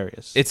 is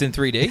hilarious. It's in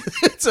 3D.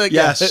 It's like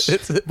Yes.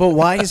 But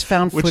why is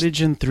found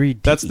footage in 3D?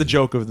 that's the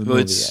joke of the Well,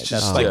 movie. it's That's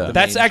just, like yeah. the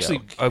That's main actually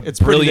joke. a It's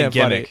pretty brilliant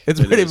damn funny. gimmick. It's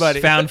It pretty is. funny.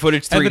 Found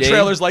footage 3D. And the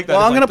trailers like that.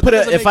 Well, I'm It's gonna like, put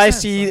this a doesn't if make I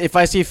sense. see if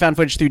I see found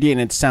footage 3D and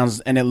it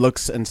sounds and it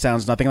looks and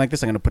sounds nothing like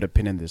this, I'm gonna put a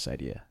pin in this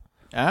idea.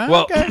 Ah,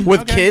 Well, okay,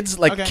 With okay, kids,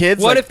 like okay.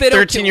 kids, What like if they don't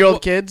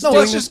 13-year-old kill- kids? No, doing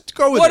let's this? just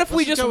go with What it. if we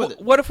Let's just go with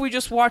it. what if we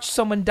just watched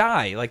someone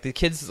die? Like the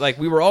kids, like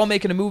we were all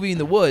making a movie in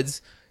the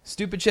woods.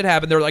 Stupid shit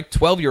happened. They're like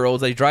 12-year-olds.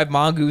 They drive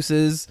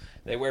mongooses.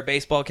 They wear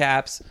baseball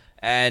caps,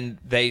 and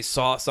they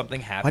saw something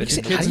happen. Why do you,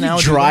 say, kids how do now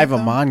you do drive that, a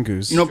though?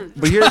 mongoose?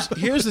 But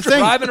here's the thing.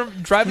 driving a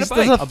This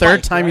bike. is the A third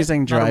bike, time right? you're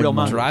saying Not a drive real a mongoose.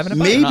 mongoose. Driving a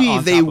bike. Not Maybe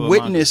on they top of a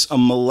witness a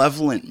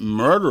malevolent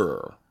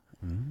murderer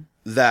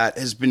that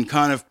has been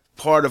kind of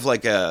part of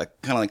like a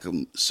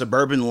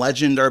suburban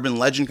legend, urban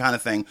legend kind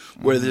of thing,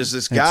 where there's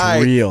this guy,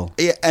 real.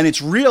 Yeah, and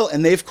it's real,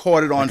 and they've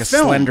caught it on Like a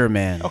film. Slender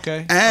Man.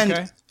 Okay. And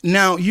okay.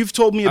 now you've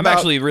told me I'm about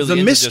actually really the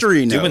into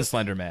mystery just note. doing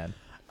Slender Man.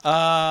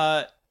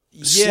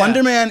 Yeah.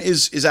 Slender Man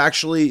is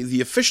actually the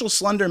official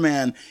Slender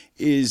Man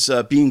is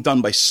being done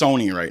by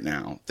Sony right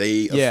now.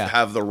 They Yeah.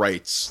 have the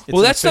rights.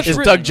 Well, that stuff's Is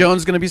really, Doug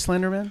Jones gonna be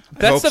Slender Man?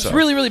 that hope stuff's so.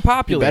 really really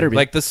popular. He better be.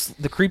 Like the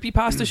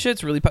creepypasta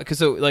shit's really because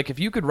so like if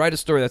you could write a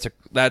story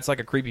that's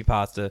like a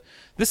creepypasta.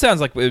 This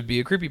sounds like it would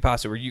be a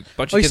creepypasta where you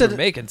bunch of you kids said- are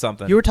making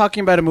something. You were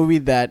talking about a movie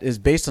that is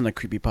based on a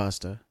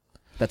creepypasta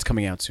that's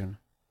coming out soon.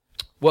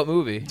 What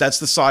movie? That's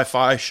the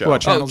sci-fi show.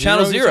 What, Channel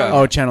Channel Zero. Zero?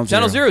 Oh, Channel Zero.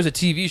 Channel Zero is a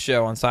TV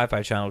show on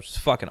Sci-Fi Channel, which is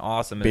fucking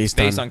awesome. And it's Based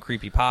based on- on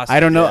creepypasta. I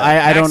don't know. I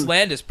Max don't.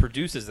 Landis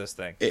produces this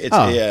thing. It's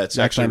Oh, it's Max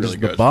actually Landis really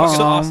is the good. bomb.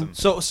 Fucking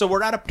awesome. So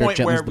we're at a point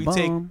Dirk where Gently's we the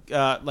take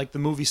bomb. like the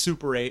movie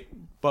Super 8,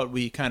 but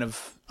we kind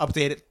of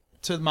update it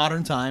to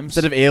modern times.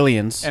 Instead of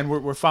aliens. and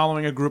we're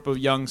following a group of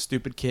young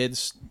stupid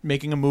kids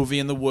making a movie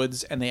in the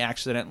woods, and they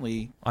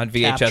accidentally On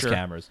VHS capture-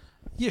 cameras.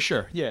 Yeah,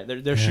 sure. Yeah,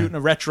 they're shooting a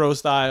retro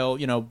style,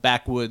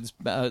 backwoods,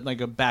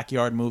 like a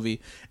backyard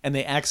movie, and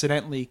they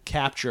accidentally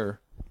capture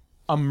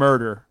a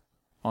murder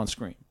on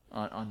screen.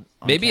 On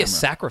Maybe camera. a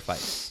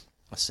sacrifice.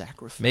 a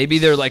sacrifice. Maybe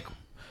they're like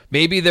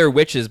maybe they're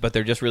witches, but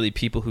they're just really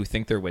people who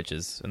think they're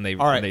witches, and they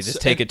All right, and they just so-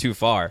 take it too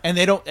far. and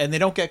they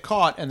don't get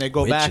caught, and they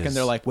go back and Witches.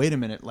 they're like, wait a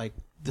minute, like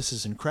this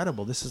is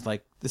incredible. This is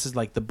like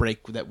the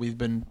break that we've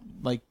been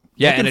like.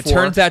 Yeah, looking and it for.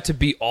 turns out to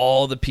be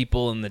all the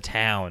people in the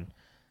town,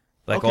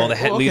 like all the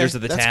head well, okay. leaders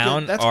of the That's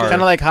town good. That's are. good.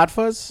 Kind of like Hot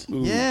Fuzz.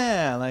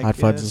 Yeah, like Hot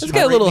Fuzz is- Let's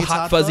get a little Meets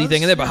hot fuzzy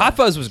thing in there, but Yeah. Hot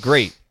Fuzz was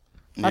great.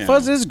 Hot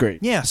Fuzz is great.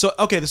 Yeah. So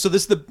okay. So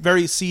this is the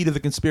very seed of the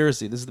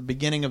conspiracy. This is the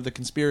beginning of the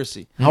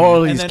conspiracy. How old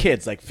are And these then-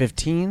 kids? Like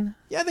 15?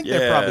 Yeah, I think Yeah,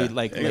 they're probably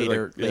like I think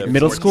later, like, yeah, later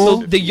Middle 40s.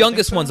 school? So the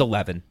youngest one's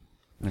 11,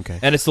 Okay.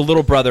 and it's the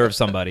little brother of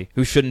somebody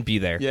who shouldn't be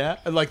there. Yeah,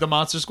 like the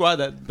Monster Squad.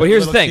 That. But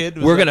here's the little thing: kid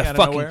was, we're like, gonna out of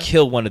fucking nowhere.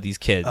 kill one of these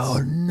kids. Oh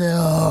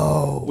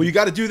no! Well, you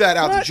got to do that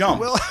out the jump.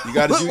 Will, You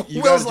got to do.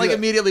 You Will's gotta like do that.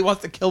 immediately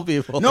wants to kill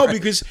people. No,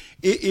 because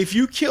if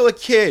you kill a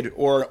kid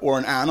or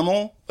an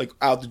animal like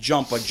out the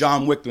jump, like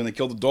John Wick when they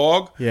killed the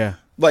dog, Yeah.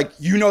 like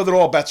you know that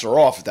all bets are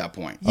off at that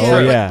point. Yeah, Oh,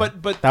 yeah.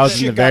 but that was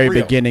then- in the very got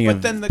real. beginning But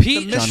of... then the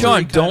Pete and mystery Sean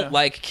kinda- don't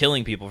like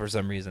killing people for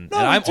some reason, No,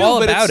 and we I'm do, all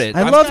but about it's- it.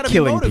 I it's love gotta be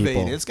killing motivated.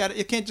 people. It's got.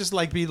 It can't just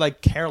like be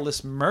like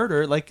careless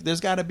murder. Like there's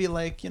got to be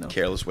like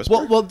Careless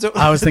whisper. Well,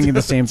 I was thinking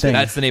the same thing.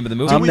 That's the name of the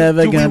movie. I'm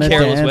never do we gonna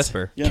Careless dance.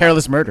 Whisper. Yeah.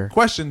 Careless Murder.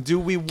 question: Do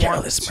we want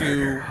Careless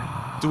to?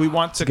 Do we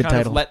want to good kind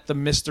title. of let the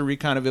mystery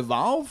kind of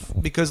evolve?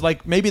 Because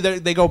like maybe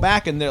they go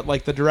back and they're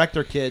like the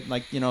director kid,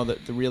 like the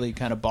really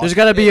kind of boss. There's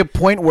got to be a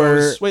point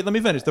where... Wait, let me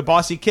finish. The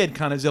bossy kid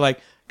kind of is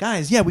like,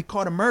 guys, yeah, we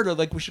caught a murder.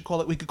 Like we should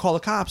call it. We could call the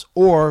cops,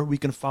 or we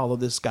can follow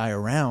this guy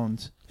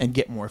around and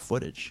get more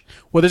footage.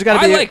 Well, there's got to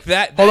I be... like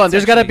that. Hold on. That's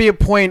There's got to actually- be a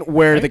point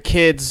where the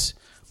kids,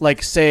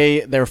 like,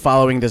 say they're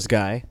following this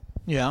guy,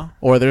 Yeah.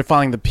 or they're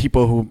following the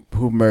people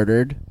who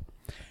murdered,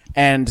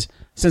 and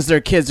since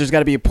they're kids, there's got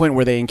to be a point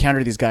where they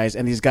encounter these guys,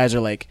 and these guys are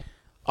like,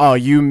 "Oh,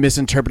 you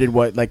misinterpreted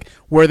what?" Like,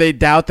 where they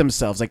doubt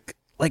themselves, like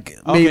Okay,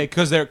 maybe,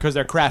 because they're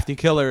crafty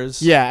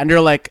killers. yeah, and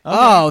they're like,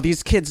 "Oh,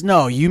 these kids,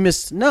 no,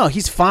 no,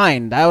 he's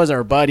fine. That was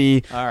our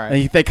buddy." All right.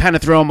 And they kind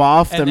of throw him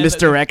off And the then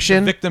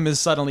misdirection. The victim is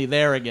suddenly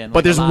there again. But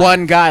like, there's alive.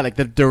 one guy, like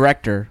the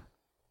director,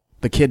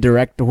 the kid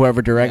director,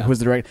 whoever direct, Yeah. who's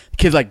the director. The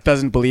kid like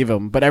doesn't believe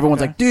him, but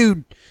everyone's Okay. like,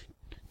 "Dude,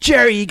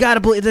 Jerry, you gotta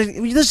believe.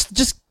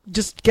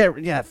 Just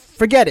get,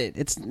 forget it.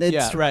 It's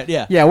Yeah, right.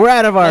 Yeah. yeah. We're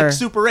out of our. Like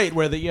Super 8,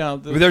 where There's the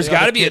got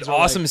to other be an kids are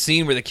like- awesome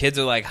scene where the kids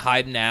are like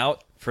hiding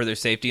out for their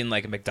safety in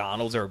like a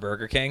McDonald's or a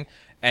Burger King,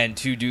 and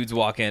two dudes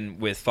walk in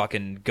with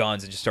fucking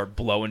guns and just start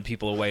blowing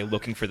people away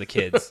looking for the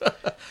kids,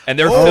 and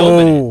they're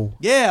filming it. Oh,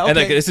 Yeah. Okay. And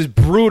like this is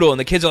brutal, and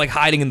the kids are like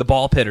hiding in the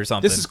ball pit or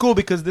something. This is cool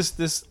because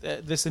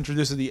this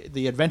introduces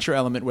the adventure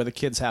element where the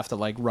kids have to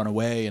like run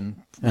away and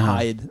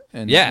hide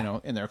and Yeah.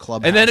 in their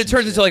club. and then it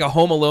turns into like a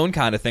Home Alone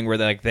kind of thing where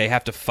they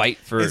have to fight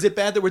for. Is it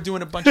bad that we're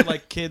doing a bunch of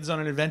like kids on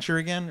an adventure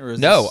again? Or is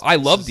No, this- I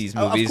love this these is-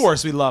 movies. Of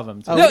course, we love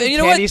them. Oh, No, we did you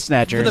know what? Candy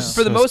Snatchers.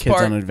 For the those most kids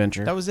part- on an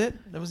adventure. That was it.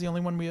 That was the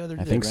only one we ever did.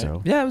 I think right?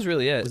 so. Yeah, it was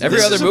really it. Was Every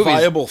this other is movie. a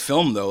viable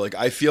film, though. Like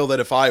I feel that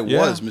if I Yeah.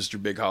 was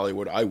Mr. Big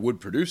Hollywood, I would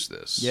produce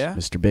this. Yeah.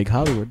 Mr. Big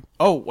Hollywood.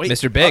 Oh wait,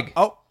 Mr. Big.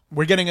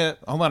 We're getting a.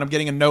 Hold on, I'm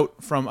getting a note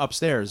from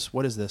upstairs.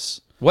 What is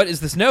this? What is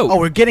this note? Oh,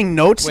 we're getting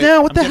notes Wait,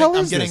 now. What the I'm hell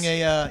getting, is I'm this?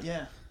 getting a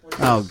yeah.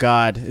 Oh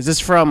God, is this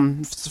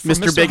from from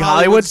Mr. Mr. Big Hollywood?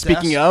 Hollywood's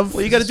Speaking desk. of,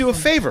 Well, you got to do a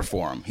favor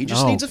for him. He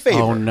just needs a favor.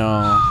 Oh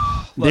no,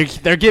 Look,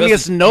 they're giving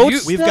us listen,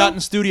 notes. We've now? gotten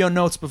studio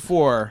notes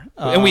before,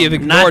 and we have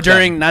ignored not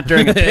during them. not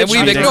during a pitch. And we've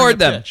not meeting. during ignored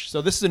the them. pitch.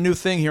 So this is a new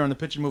thing here on the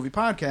Pitch and Movie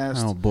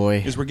Podcast. Oh boy.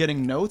 Is we're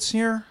getting notes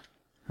here,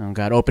 Oh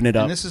God, open it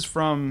up, and this is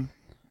from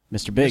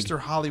Mr. Big. Mr.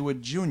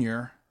 Hollywood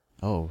Jr.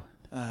 Oh,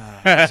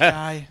 This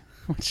guy,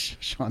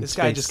 Sean's this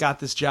guy face. just got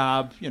this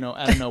job,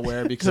 out of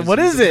nowhere. Because what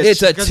he's is it?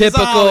 It's a because he's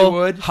typical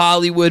Hollywood.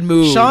 Hollywood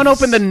move. Sean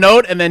opened the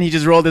note and then he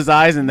just rolled his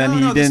eyes and then No,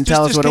 he no, this didn't just-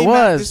 tell us just what it came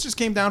out- was. This just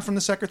came down from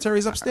the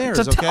secretaries upstairs.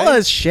 So okay? tell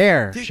us,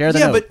 share the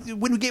yeah, note. but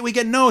when we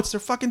get notes, they're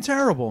fucking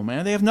terrible,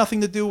 man. They have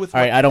nothing to do with.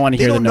 All right, I don't want to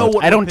they hear the don't know notes.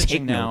 what I we're don't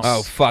pitching take now. notes.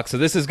 Oh fuck! So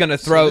this is gonna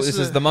throw. this This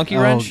is is a- the monkey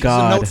Oh, wrench.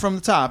 God. There's a note from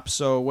the top.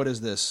 So what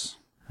is this?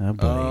 Oh,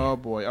 boy. Oh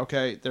boy.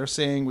 Okay, they're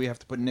saying we have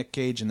to put Nick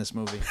Cage in this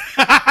movie.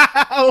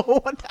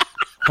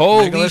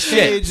 Holy Nicolas shit!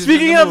 Cage is in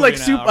Speaking the of like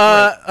movie super,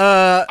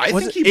 now. I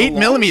was think it he 8 belongs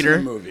millimeter?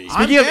 in the movie.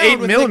 Speaking of I'm 8 down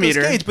with millimeter,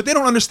 Nicolas Cage, but they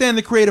don't understand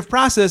the creative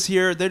process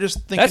here. They're just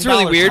thinking. That's really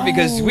dollar weird signs.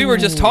 because we were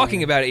just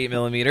talking about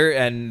 8mm,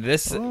 and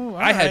this all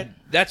I had.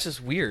 right. That's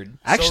just weird.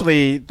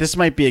 actually, this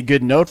might be a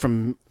good note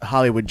from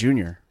Hollywood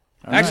Jr.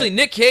 Actually, right.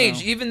 Nick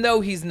Cage, even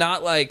though he's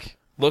not like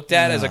looked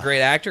at as a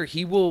great actor,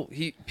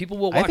 people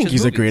will watch. I think his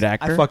he's movies. a great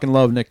actor. I fucking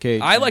love Nick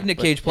Cage. I man, like Nick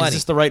but Cage plenty. Is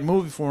this the right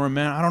movie for him,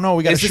 man? I don't know.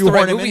 We got to Is this the shoehorn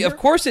right him movie? in Of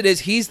course it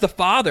is. He's the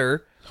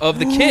father of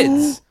the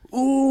kids.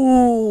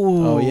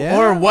 Ooh. Oh, yeah?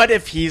 Or what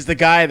if he's the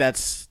guy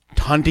that's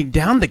hunting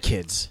down the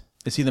kids?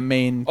 Is he the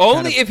main?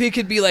 Only if he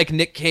could be like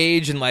Nick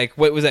Cage and like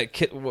what was that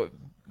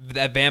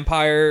that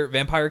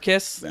vampire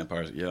kiss?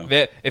 Vampires,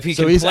 yeah. If he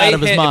So could he's play out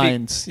of his him-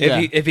 mind.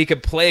 Yeah. If he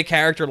could play a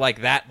character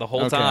like that the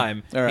whole Okay.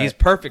 time, All right. he's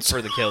perfect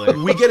for the killer.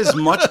 We get as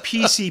much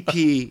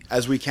PCP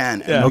as we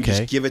can, and Yeah. we Okay.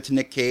 just give it to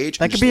Nick Cage.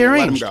 That and could just be let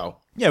arranged. him go.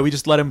 Yeah, we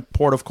just let him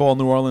port of call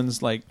New Orleans,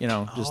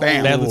 just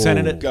Bam. bad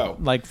lieutenant it, Go.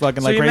 like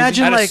fucking So like you crazy.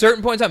 imagine, At a like-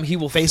 certain point in time, he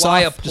will Face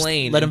fly off, a just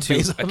plane let him into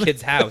face a off.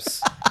 kid's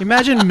house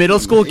Imagine middle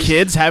school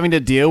kids having to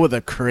deal with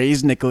a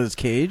crazed Nicolas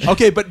Cage.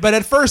 Okay, but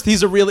at first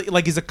he's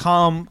he's a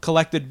calm,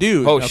 collected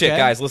dude. Oh okay? shit,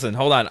 guys, listen,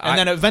 hold on. And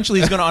then eventually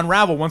he's going to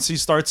unravel once he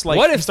starts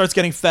he starts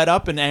getting fed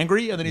up and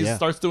angry, and then he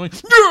starts doing.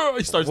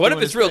 He starts. What doing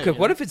if it's his real thing, quick? you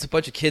What know? if it's a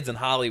bunch of kids in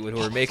Hollywood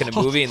who are making a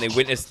movie and they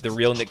witness the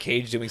real Nick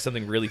Cage doing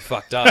something really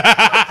fucked up,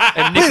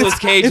 and Nicolas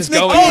Cage is Nick-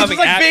 going oh, it's coming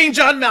after, being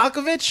John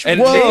Malkovich. and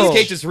Nicolas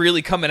Cage is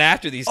really coming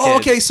after these kids.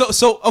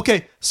 Oh,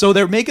 okay, so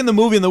they're making the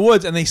movie in the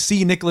woods, and they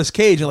see Nicolas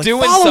Cage and like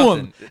Doing follow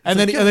something. him, and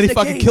then he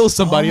fucking kills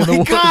somebody in the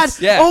woods.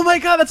 Yeah. Oh my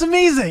god, that's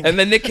amazing. And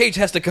then Nick Cage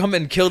has to come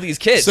and kill these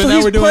kids. So now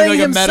he's we're doing playing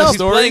like a meta himself.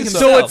 story. He's playing So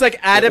himself. it's like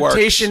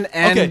adaptation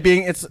and Okay.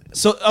 being it's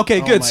So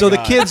okay, Oh good. my So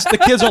God. the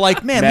kids are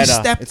like, man, we Meta.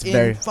 stepped It's in.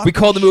 very- fucking we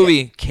call the shit."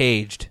 movie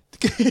Caged.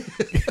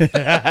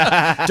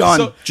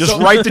 Done. Just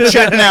write the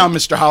check now,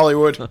 Mr.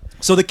 Hollywood.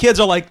 So the kids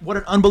are like, what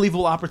an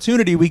unbelievable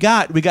opportunity we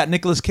got. We got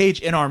Nicolas Cage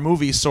in our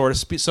movie, so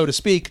to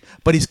speak,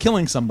 but he's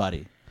killing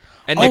somebody.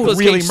 And Oh, Nicolas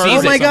really Cage murdering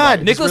sees it. Oh my God. somebody.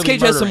 He's Nicolas really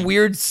Cage has some murdering.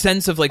 weird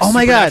sense of like Oh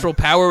my God. supernatural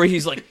power where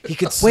he's like he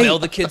could smell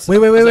the kids.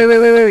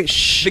 Wait.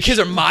 Shh. The kids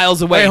are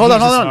miles away. Wait, and hold he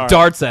on, hold just on.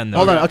 Darts at them.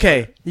 Hold on.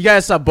 Okay, you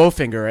guys saw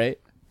Bowfinger, right?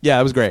 Yeah,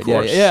 it was great.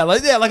 course. Yeah,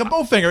 like a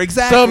Bowfinger,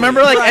 exactly. So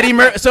remember, like Eddie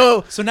Murphy.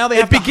 So now they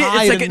have to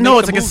hide It's like and no, make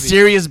it's the like a movie.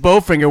 serious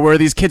Bowfinger where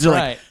these kids are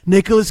Right. like,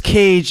 Nicolas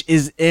Cage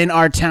is in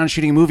our town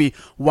shooting a movie.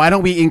 Why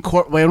don't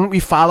we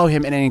follow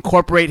him and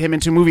incorporate him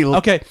into a movie?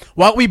 Okay.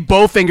 Why don't we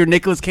Bowfinger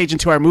Nicolas Cage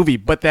into our movie?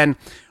 But then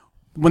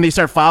when they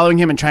start following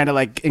him and trying to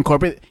like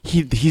incorporate,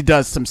 he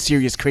does some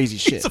serious crazy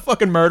shit. He's a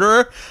fucking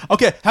murderer.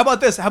 Okay, how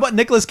about this? How about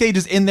Nicolas Cage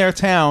is in their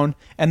town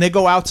and they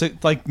go out to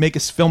like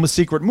film a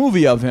secret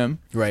movie of him.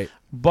 Right.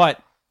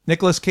 But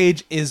Nicolas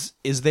Cage is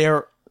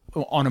there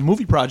on a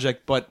movie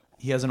project, but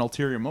he has an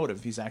ulterior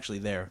motive. He's actually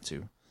there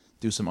to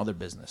do some other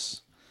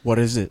business. What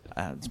is it?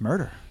 It's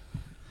murder.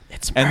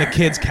 It's And the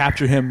kids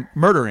capture him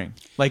murdering.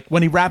 Like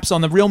when he raps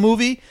on the real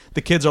movie,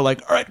 the kids are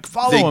like, "All right,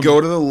 follow They him."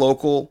 go to the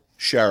local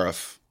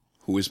sheriff,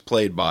 who is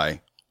played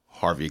by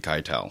Harvey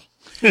Keitel.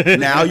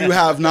 Now you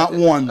have not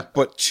one,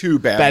 but two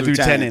bad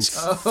lieutenants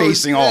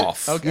facing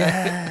off. Okay.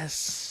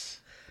 Yes.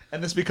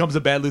 And this becomes a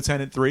Bad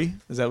Lieutenant 3?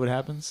 Is that what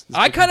happens?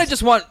 I kind of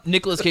just want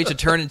Nicolas Cage to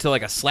turn into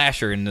like a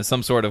slasher in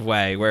some sort of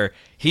way where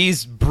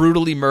he's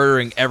brutally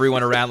murdering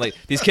everyone around. Like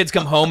these kids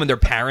come home and their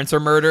parents are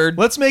murdered.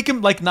 Let's make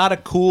him like not a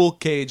cool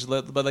Cage,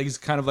 but like he's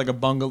kind of like a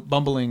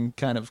bumbling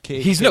kind of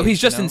Cage. He's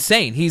just you know?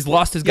 insane. He's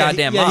lost his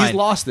goddamn mind. He's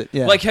lost it.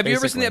 Yeah, like, have you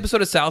ever seen basically. the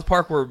episode of South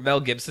Park where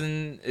Mel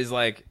Gibson is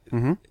like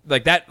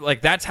that?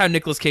 Like that's how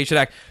Nicolas Cage should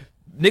act.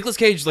 Nicolas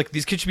Cage, like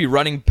these kids should be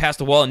running past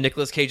the wall, and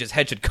Nicolas Cage's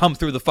head should come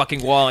through the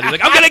fucking wall, and he's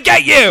like, "I'm gonna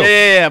get you!"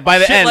 Yeah. By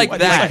the Shit end, like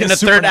that. in the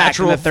third act.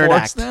 In the third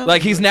act.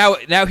 Like he's now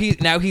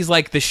he's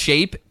like The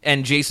Shape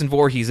and Jason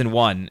Voorhees in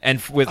one,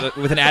 and with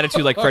an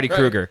attitude like Freddy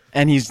Krueger.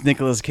 And he's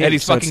Nicolas Cage. And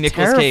he's so fucking it's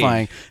Nicolas Cage.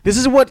 terrifying. This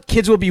is what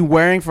kids will be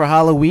wearing for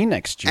Halloween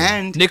next year.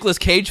 And Nicolas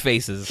Cage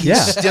faces. he Yeah.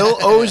 still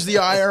owes the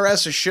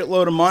IRS a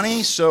shitload of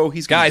money, so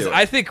he's gonna Guys, do it.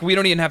 I think we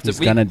don't even have to. he's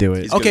gonna do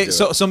it. He's gonna Okay, do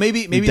so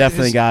maybe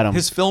definitely his, got him.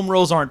 His film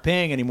roles aren't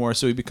paying anymore,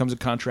 so he becomes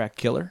a contract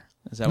killer.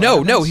 Is that what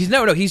No,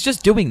 happens? he's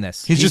just doing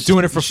this. He's just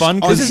doing it for fun.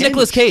 This is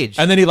Nicolas Cage.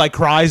 And then he like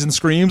cries and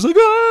screams like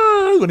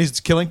ah when he's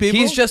killing people.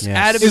 He's just Yes.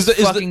 out of Is his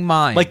the- fucking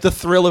mind. Like the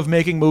thrill of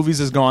making movies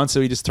is gone,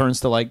 so he just turns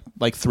to like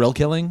thrill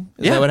killing.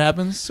 Is Yeah. that what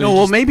happens? So No, he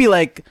well, just- maybe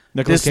like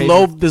Nicolas this Cage,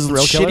 thrill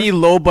killer? shitty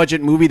low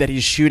budget movie that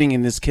he's shooting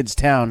in this kid's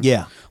town.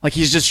 Yeah. like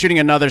he's just shooting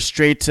another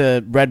straight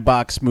to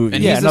Redbox movie.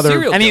 and yeah, he's another- a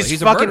serial and killer.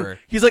 he's a fucking. murderer.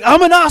 He's like,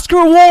 I'm an Oscar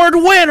award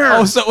winner.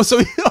 Oh, so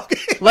okay.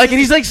 Like, and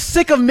he's like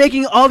sick of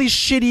making all these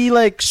shitty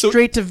like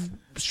straight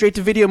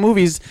to video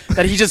movies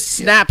that he just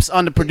snaps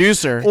on the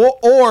producer,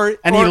 or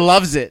and he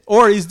loves it.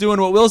 Or he's doing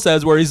what Will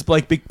says, where he's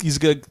like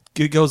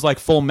he goes like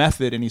full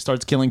method and he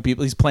starts killing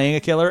people. He's playing a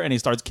killer and he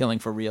starts killing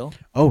for real.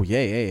 Oh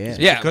yeah.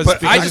 Yeah,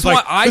 but I he's just like,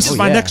 want. I this just is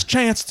my yeah. next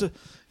chance to.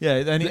 Yeah,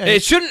 and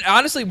It shouldn't.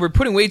 Honestly, we're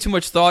putting way too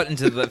much thought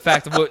into the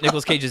fact of what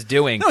Nicolas Cage is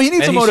doing. No, he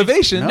needs And a should-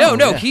 motivation. No,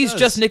 yeah. he's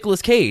just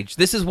Nicolas Cage.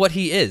 This is what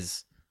he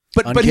is.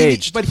 but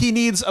Uncaged. he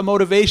needs a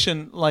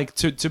motivation like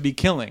to be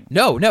killing.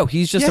 No,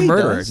 he's just Yeah, a he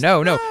murderer. does.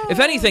 No. If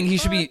anything, he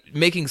should be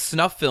making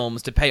snuff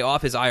films to pay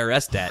off his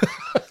IRS debt.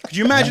 Could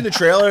you imagine the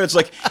trailer? It's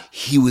like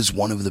he was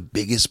one of the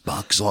biggest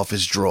box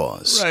office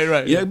draws.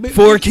 Right. Yeah, but-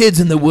 4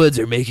 kids in the woods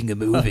are making a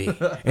movie,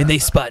 and they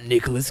spot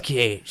Nicolas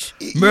Cage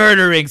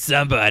murdering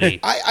somebody.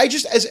 I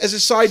just as a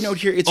side note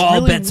here, it's All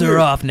really bets weird. are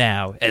off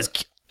now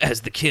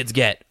as the kids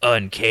get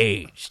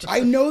uncaged.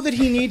 I know that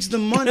he needs the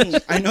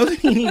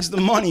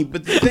money.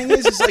 But the thing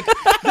is like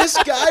this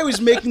guy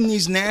was making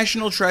these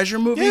National Treasure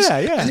movies, Yeah.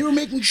 and they were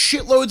making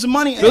shitloads of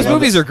money. Those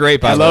movies are great,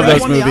 by I the love way.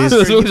 those Won the movies. Oscar.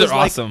 Those He movies was, are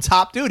like, awesome.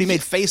 top dude. He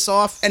made Face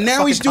Off, and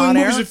now he's fucking doing Con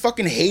movies Air. with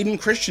fucking Hayden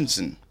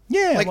Christensen.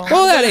 Yeah, Like, well, how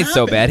Well, did that ain't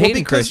so happen? bad. Well,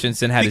 Hayden because-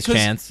 Christensen had his because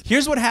chance.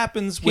 Here's what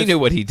happens. He With, knew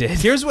what he did.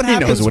 Here's what knows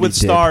happens what with he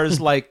did. stars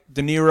like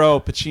De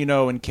Niro,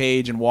 Pacino, and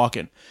Cage and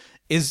Walken,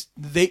 is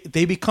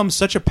they become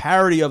such a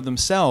parody of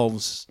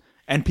themselves,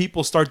 and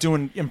people start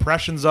doing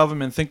impressions of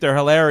them and think they're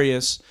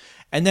hilarious,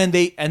 and then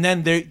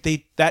that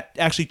that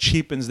actually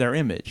cheapens their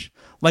image.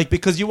 Like,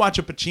 because you watch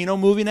a Pacino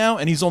movie now,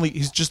 and he's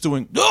just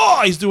doing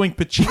he's doing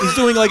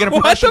like an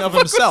impression of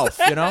himself.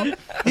 You know,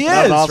 he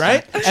is awesome.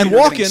 right. And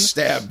You're getting Walken,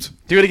 stabbed.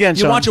 Do it again,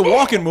 you Sean. watch a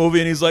Walken movie,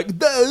 and he's like,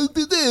 "Duh,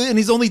 duh, duh," and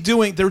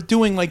they're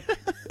doing like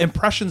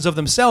impressions of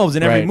themselves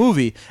in every Right.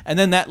 movie, and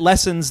then that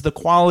lessens the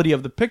quality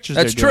of the pictures.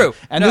 That's they're doing.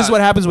 true. And this is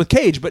what happens with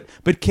Cage. But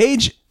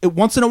Cage,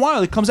 once in a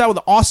while, he comes out with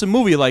an awesome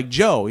movie like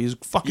Joe. He's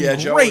fucking Yeah,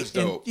 Joe great. is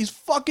dope. He's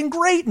fucking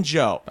great in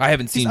Joe. I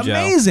haven't seen He's Joe.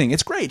 amazing.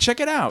 It's great. Check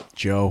it out.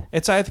 Joe. I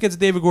think it's a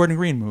David Gordon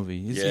Green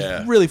movie. He's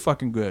really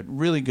fucking good.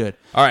 Really good.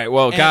 All right,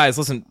 well, guys,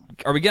 listen.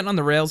 Are we getting on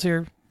the rails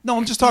here? No,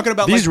 I'm just talking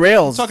about These like,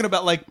 rails. I'm talking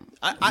about like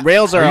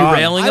Rails are Are you on.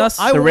 railing us?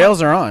 The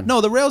rails are on.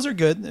 No, the rails are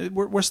good.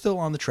 We're still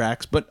on the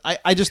tracks, but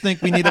I just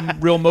think we need a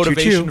real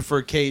motivation Choo-choo.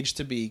 for Cage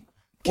to be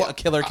a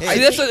killer Cage. See,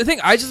 that's the thing.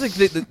 I just think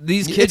that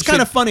these kids. it's kind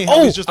should- of funny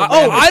how he's just a I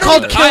random- don't-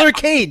 Called I- Killer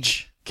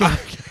Cage. Killer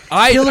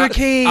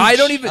Cage. I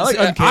don't even. I like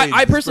Uncaged.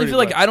 I It's personally pretty feel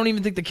like fun. I don't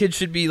even think the kids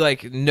should be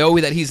like know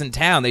that he's in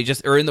town. They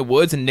just are in the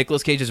woods, and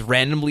Nicolas Cage is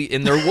randomly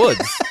in their woods.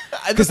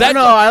 Because that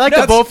No, I like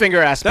the That's-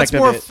 Bowfinger aspect That's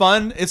more of it.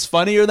 fun. It's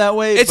funnier that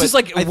way. It's but just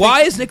like, I think-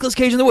 why is Nicolas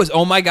Cage in the woods?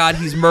 Oh my God,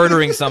 he's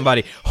murdering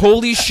somebody.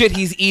 Holy shit,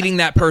 he's eating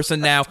that person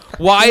now.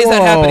 Why is that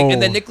Whoa. happening?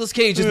 And then Nicolas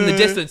Cage is in the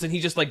distance, and he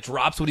just like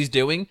drops what he's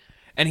doing,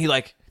 and he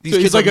like these So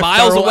he's kids like are a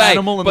miles feral away,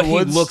 animal in but the he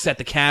woods? looks at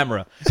the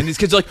camera, and these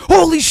kids are like,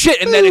 holy shit!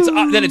 And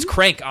then it's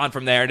Crank on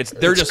from there, and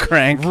they're just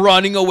Crank.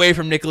 running away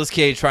from Nicolas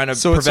Cage trying to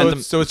prevent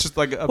them. So it's just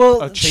like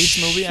a chase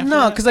movie. After no,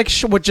 that? because like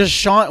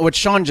what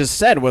Sean just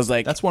said was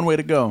like that's one way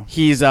to go.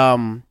 he's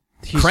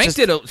Crank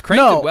did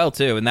well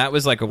too, and that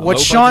was like a what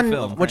low Sean budget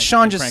film. what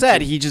Sean just Crank said.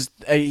 too. He just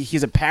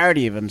he's a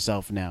parody of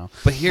himself now.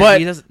 But here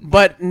he doesn't-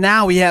 But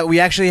now we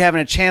actually having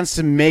a chance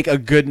to make a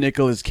good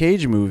Nicolas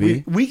Cage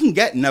movie. We can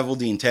get Neville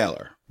Dean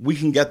Taylor. We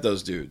can get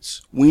those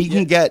dudes. We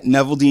can get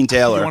Neville Dean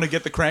Taylor. You want to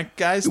get the Crank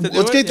guys to do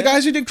Let's it? get the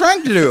guys who did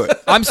Crank to do it.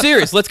 I'm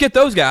serious. Let's get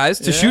those guys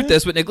to shoot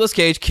this with Nicolas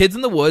Cage, kids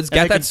in the woods,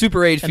 got they that can-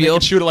 Super 8 and they feel.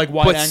 can shoot it like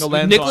wide-angle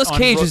lens Nicolas on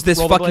Cage is this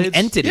fucking rollerblades?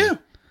 entity. Yeah.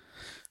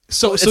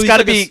 So It's he's got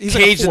to like a- be he's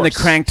like a Cage in the force.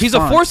 Crank. He's a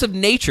font. force of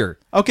nature.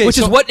 Okay, which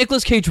is so- what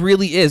Nicolas Cage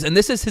really is, and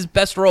this is his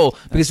best role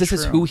because this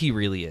is who he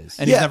really is.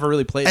 And he's never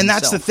really played. And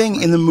that's the himself.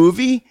 thing in the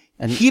movie.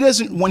 He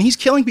doesn't. When he's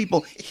killing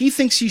people, he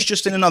thinks he's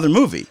just in another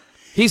movie.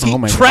 He's Oh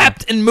my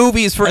trapped in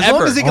movies forever. As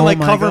long as he can Oh like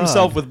my cover God.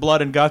 himself with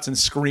blood and guts and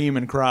scream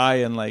and cry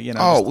and like Oh, just,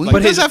 well, like,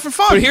 he does that for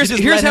fun. But here's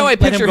just here's let how him- I let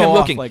him picture go him off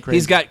looking. like crazy.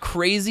 He's got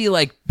crazy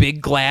like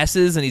big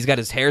glasses, and he's got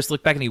his hair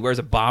slicked back, and he wears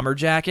a bomber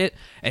jacket,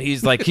 and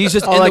he's just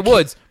in like- the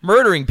woods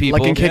murdering people.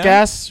 like in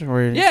Kick-Ass.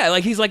 Or Yeah,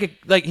 like he's like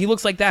he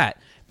looks like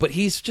that, but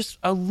he's just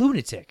a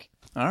lunatic.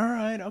 all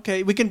right,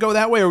 okay, we can go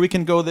that way, or we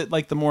can go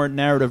the more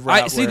narrative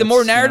route. I see where the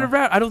more it's, you narrative know-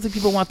 route. I don't think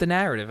people want the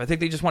narrative. I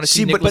think they just want to see,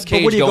 See, but- Nicolas But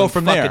Cage where do you going go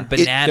from there? fucking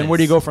bananas. Then where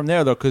do you go from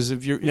there, though? Because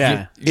if you're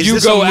Yeah. Is You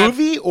this go a at-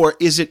 movie or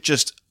is it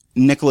just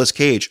Nicolas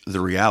Cage, the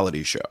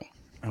reality show?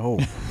 oh,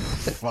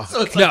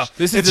 No,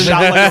 this is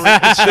shot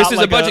like it's this shot is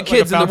like a bunch of like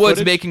kids in the found woods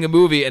footage? making a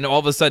movie, and all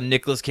of a sudden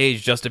Nicolas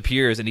Cage just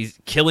appears and he's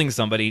killing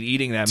somebody and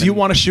eating them. Do you and-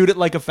 want to shoot it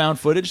like a found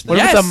footage thing? what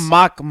if Yes. it's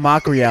a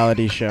mock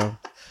reality show?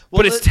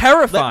 But it's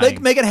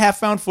terrifying. Make it half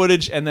found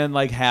footage and then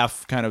like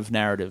half kind of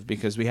narrative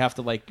because we have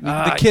to like the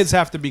Ah, kids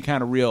have to be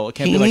kind of real. It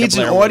can't He be like needs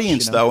a an Blair Witch,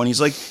 audience you know? though, and he's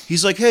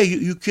like, hey,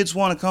 you kids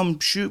want to come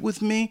shoot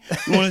with me?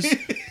 You want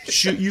to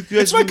shoot? You guys?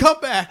 It's my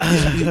comeback.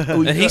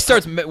 and he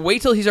starts.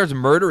 Wait till he starts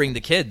murdering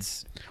the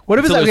kids. What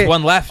if it's Until there's okay,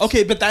 one left.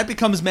 Okay, but that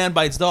becomes Man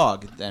Bites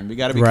Dog. Then we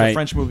got to be Right. a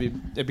French movie.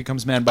 It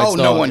becomes Man Bites Oh,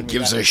 Dog. no one We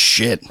gives gotta- a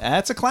shit.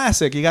 That's a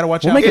classic. You got to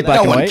watch We'll out. make for it that. black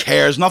No and one white.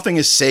 cares. Nothing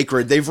is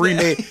sacred. They've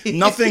remade.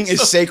 Nothing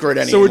is sacred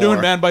anymore. So we're doing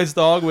Man Bites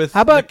Dog with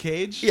How about- Nick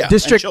Cage. Yeah. and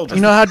District, children.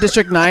 you know how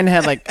District 9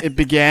 had like it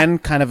began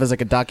kind of as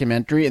like a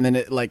documentary, and then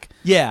it like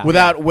Yeah.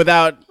 without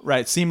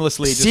Right.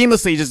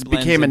 Seamlessly. just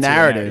blends became a into the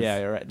narrative. Yeah,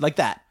 you're right. Like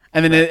that.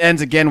 And then it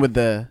ends again with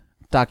the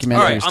All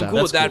documentary right, stuff. I'm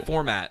cool with That's that cool.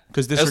 format.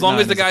 'Cause as District long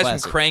 9 as the is a guys from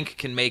classic. Crank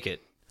can make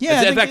it. Yeah, I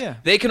in think, fact, yeah.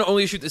 they can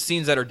only shoot the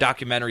scenes that are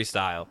documentary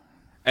style,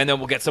 and then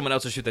we'll get someone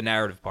else to shoot the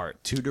narrative part.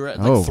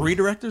 Oh. Like 3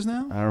 directors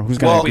now. I don't know who's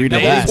gonna Well, agree to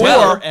they- that.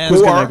 well, Or and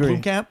who's gonna agree?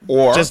 Blomkamp.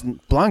 Or Just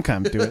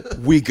Blomkamp do it.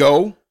 we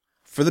go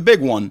for the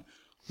big one.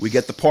 We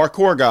get the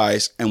parkour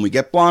guys, and we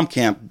get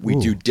Blomkamp. We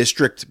do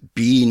District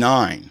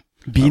B9.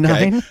 B9.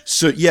 Okay?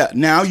 So yeah,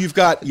 now you've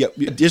got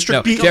District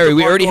No, B. Jerry,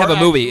 we already have a parkour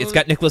movie. act- It's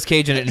got Nicolas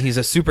Cage in it, and he's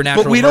a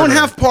supernatural. But we don't murderer.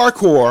 have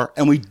parkour,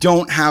 and we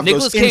don't have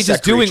Nicolas those Cage is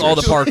insect doing all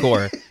the creatures.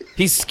 parkour.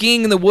 He's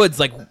skiing in the woods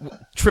like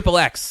Triple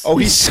X. Oh,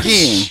 he's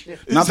skiing,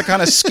 not the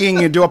kind of skiing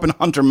you do up in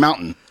Hunter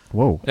Mountain.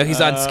 Whoa. He's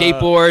on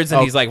skateboards,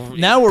 and he's like.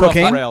 Now we're off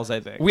Cocaine? the rails.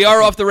 I think We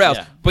are off the rails.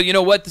 Yeah. But you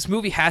know what? This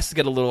movie has to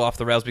get a little off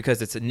the rails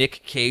because it's a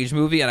Nick Cage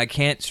movie, and I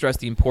can't stress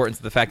the importance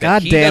of the fact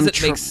that he Goddamn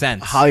doesn't make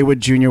sense.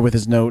 Hollywood Jr. with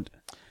his note.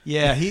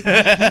 Yeah, he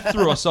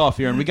threw us off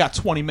here, and we got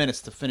 20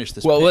 minutes to finish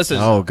this. Well, pitch. listen.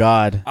 Oh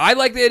God. I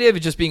like the idea of it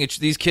just being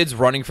these kids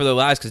running for their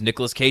lives because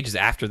Nicolas Cage is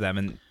after them,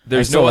 and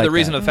there's still no other like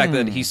reason that. to the fact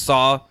that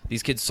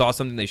these kids saw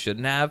something they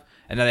shouldn't have,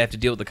 and now they have to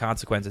deal with the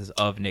consequences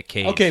of Nick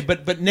Cage. Okay,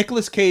 but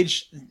Nicolas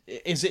Cage,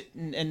 is it?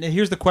 And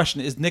here's the question: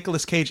 is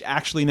Nicolas Cage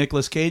actually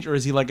Nicolas Cage, or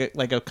is he like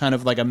a kind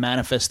of like a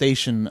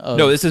manifestation of?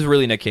 No, this is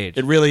really Nick Cage.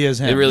 it really is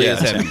him. It really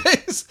Yeah, is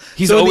him.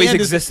 He's So in the always end,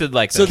 is- existed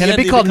like so this. the Can it end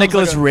be he called becomes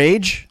Nicolas like a-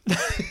 Rage?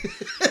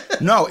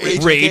 No,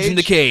 Rage in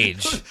the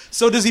Cage.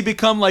 So does he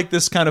become like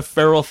this kind of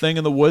feral thing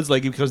in the woods,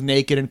 like he becomes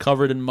naked and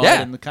covered in mud,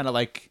 Yeah. and kind of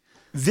like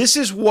this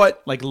is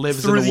what Like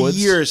lives through in the woods?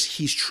 years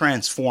he's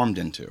transformed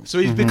into. so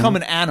he's become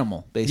an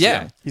animal basically.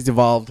 Yeah. He's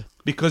evolved.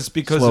 because of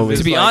Slowly. his,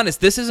 To be like-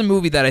 honest, this is a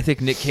movie that I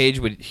think Nick Cage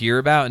would hear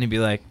about and he'd be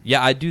like,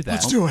 "Yeah, I'd do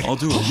that. do it. I'll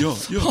do it.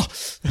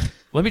 Yeah.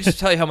 Let me just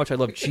tell you how much I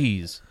love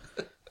cheese."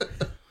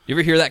 You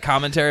ever hear that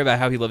commentary about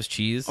how he loves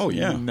cheese? Oh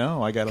yeah.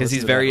 No, I got because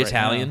he's very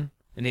Italian,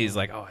 and he's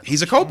like, "Oh,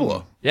 He's a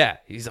Coppola. yeah."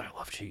 He's like, "I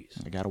love cheese."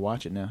 I gotta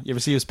watch it now. You ever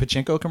see his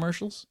pachinko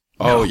commercials?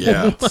 Oh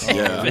yeah. I'm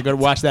Yeah. gonna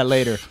watch that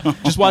later.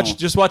 Just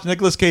watch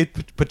Nicolas Cage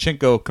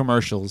pachinko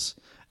commercials,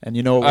 and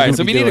you know what All we're right, so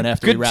gonna we be need doing a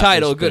after we good wrap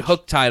title, a this good bitch.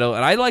 hook title,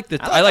 and I like the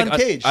I like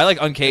Uncaged. I like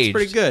Uncaged. It's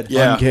pretty good.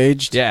 Yeah.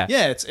 Uncaged. Yeah,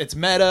 Yeah, it's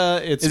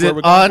meta. It's Is where it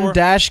we're going on for.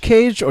 dash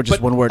cage or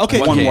just one word?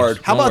 Okay, One Cage. word.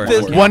 How One about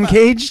word. this? One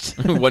caged.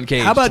 One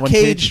Cage. How about One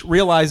Cage Cage.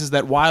 realizes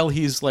that while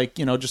he's like,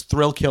 just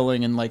thrill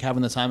killing and like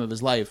having the time of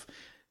his life,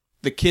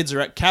 the kids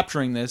are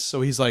capturing this.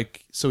 So he's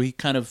like, he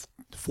kind of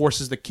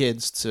forces the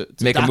kids to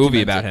Make a document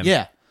movie about it. him.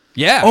 Yeah.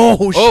 Yeah.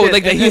 Oh, shit.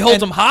 like he And- holds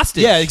and- them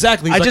hostage. Yeah,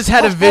 exactly. I He's just like,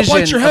 had a I'll vision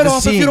bite your head of a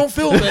off if you scene. don't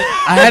film it.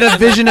 I had a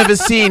vision of a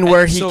scene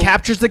where he So-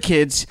 captures the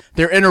kids.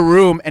 They're in a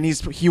room, and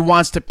he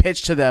wants to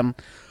pitch to them.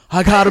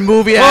 I got a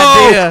movie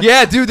Oh, idea.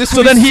 yeah, dude. This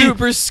So movie's then he-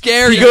 super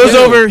scary. He goes too.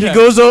 over. Yeah. He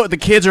goes over. The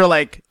kids are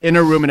like in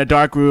a room, in a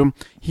dark room.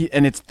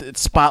 And it's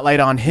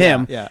spotlight on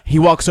him. Yeah, yeah. He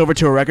walks over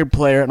to a record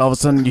player, and all of a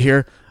sudden you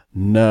hear,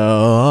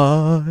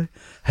 "No, I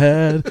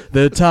had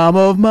the time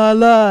of my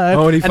life."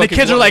 Oh, and he the fucking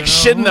kids are like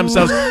shitting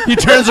themselves. He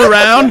turns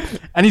around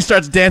and he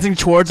starts dancing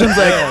towards them. He's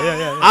like,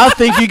 "I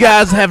think you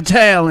guys have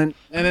talent."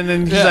 And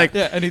then he's like,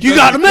 and he "You does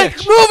got to the make a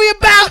pitch. movie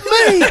about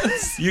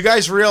me." You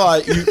guys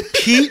realize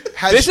Pete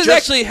has This is just,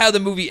 actually how the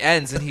movie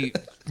ends, and he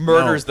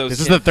murders those. This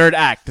kids. is the third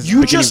act. This is the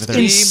you beginning just of the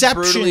third act.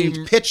 inception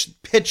brutally-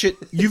 pitch it.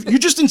 You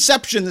just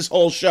inception this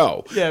whole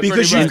show. Yeah,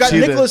 because pretty you've much. got See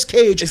the- Nicolas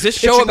Cage. Is this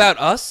show pitching- about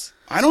us?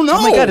 I don't know.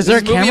 Oh my God, is there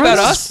This movie cameras? about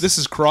us? This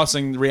is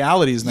crossing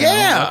realities now.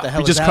 Yeah. What the hell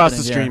We is just crossed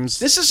the happening here? streams.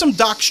 This is some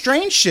Doc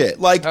Strange shit.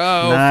 Like,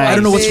 Oh, Nice. I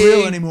don't know what's see.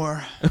 real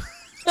anymore.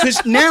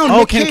 because now Oh,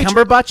 Nick can Cage.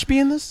 Cumberbatch be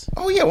in this?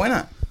 Oh yeah, why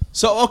not?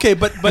 So okay,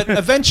 but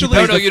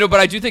eventually, No, but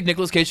I do think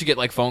Nicolas Cage should get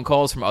like phone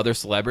calls from other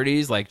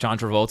celebrities, like John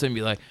Travolta, and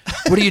be like,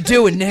 "What are you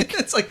doing, Nick?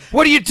 It's like-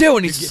 what are you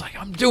doing?" He's just like,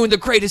 "I'm doing the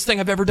greatest thing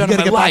I've ever done in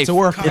gotta my get back life." to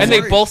work. And they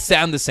Sorry. both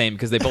sound the same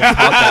because they both talk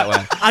that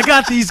way. I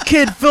got these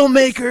kid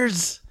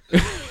filmmakers,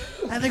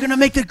 and they're gonna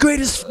make the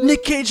greatest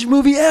Nick Cage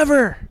movie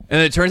ever. And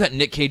it turns out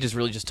Nick Cage is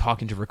really just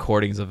talking to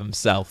recordings of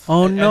himself.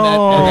 Oh and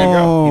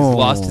no! He's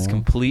lost his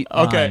complete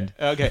okay, mind.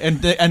 okay, and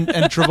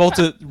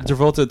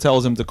Travolta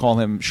tells him to call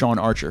him Sean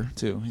Archer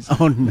too. He's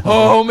Oh no!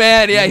 Oh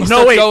man, yeah, he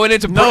starts wait, going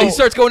into no. he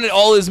starts going into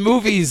all his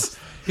movies.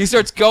 He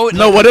starts going.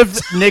 No, what if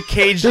Nick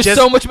Cage There's just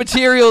so much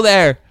material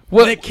there.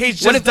 What, Nick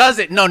Cage what just if does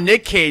it? No,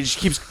 Nick Cage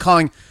keeps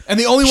calling and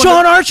the only one.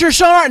 Sean Archer,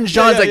 Sean Archer, and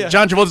John's yeah, like yeah.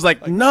 John Travolta's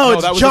like, no, No,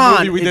 it's that was John. a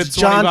movie we did It's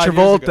John 25 years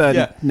Travolta, ago.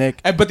 Yeah.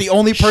 Nick. But the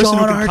only person Sean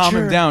who can calm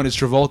him Archer. down is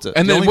Travolta.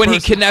 and The then only when he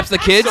person- kidnaps the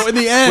kids, So in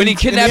the end, when he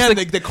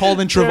kidnaps they called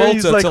in He's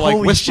Travolta like, to like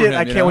holy whisper shit, him.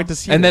 I you can't know? wait to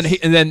see and then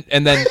this.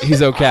 and then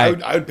he's okay.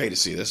 I would pay to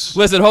see this.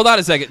 Listen, hold on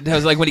a second. I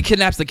was like, when he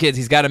kidnaps the kids,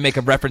 he's got to make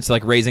a reference to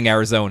like Raising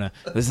Arizona.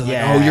 This is like,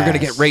 oh, you're gonna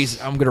get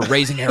raised. I'm gonna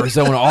Raising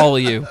Arizona, all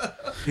of you.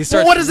 He starts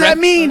Well, what does that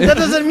mean? That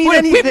doesn't mean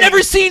anything. We've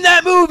never seen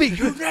that movie.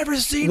 You've never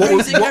seen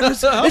Raising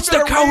Arizona. It's the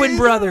Coen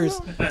brothers.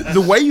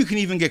 The way you can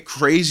even get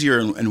crazier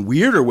and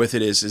weirder with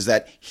it is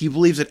that he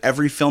believes that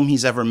every film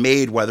he's ever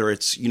made, whether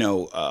it's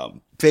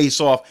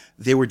Face Off,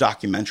 they were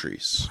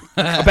documentaries.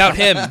 About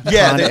him.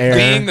 Yeah, On they- air.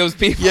 Being those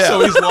people. Yeah. So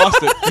he's lost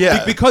it.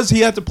 Yeah. Because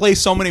he had to play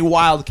so many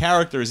wild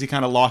characters, he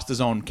kind of lost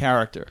his own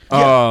character.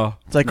 Oh.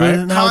 It's like Right?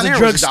 when I was Con a Air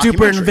drug was a stupid in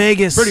documentary.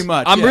 Vegas. Pretty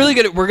much. I'm yeah. really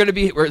gonna.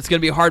 It's gonna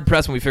be hard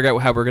pressed when we figure out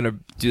how we're gonna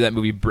do that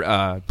movie,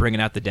 Bringing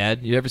Out the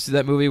Dead. You ever see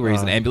that movie where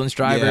he's an ambulance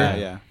driver?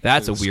 yeah.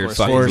 That's a It's weird Scorsese.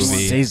 fucking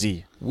movie.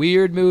 Scorsese.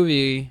 Weird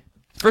movie.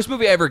 First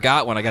movie I ever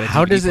got when I got a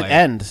How DVD does it player.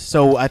 end?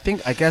 So I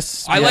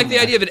guess. I yeah. like the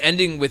idea of it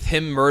ending with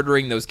him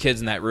murdering those kids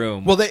in that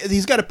room. Well,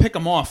 he's got to pick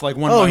them off like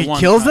one Oh, by he one.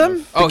 kills kind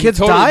them? of. oh, the kids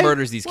he totally die?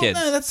 murders these Well, kids.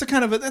 no, that's the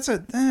kind of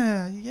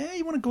yeah.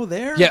 You want to go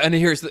there? Yeah, and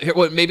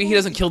maybe he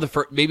doesn't kill the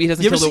first. Maybe he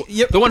doesn't You kill ever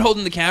see- the one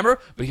holding the camera.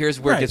 But here's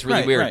where it Right, gets really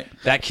right, weird. right.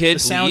 That kid The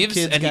sound leaves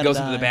kid's and he gotta goes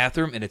into the die.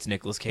 bathroom and it's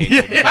Nicolas Cage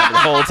holding the camera the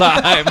whole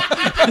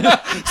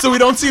time. So we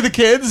don't see the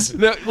kids.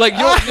 No, like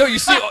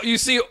you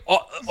see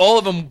all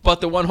of them,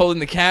 but the one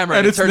holding the camera, And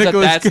and it it's turns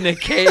Nicolas out that's Nick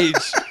Cage.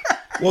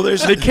 Well,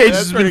 there's Nick Cage That's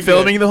has pretty been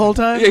filming the whole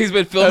time? Yeah, he's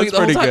been filming That's the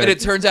whole pretty time, good. and it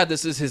turns out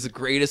this is his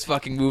greatest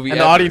fucking movie And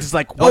ever. the audience is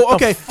like, what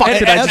okay. the fuck And-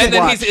 did I and just and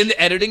then watch? he's in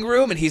the editing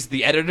room, and he's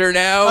the editor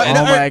now. Oh and,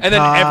 my and then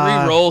God.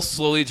 every role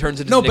slowly turns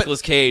into No, but-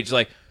 Nicolas Cage.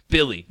 Like,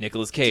 Billy,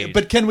 Nicolas Cage.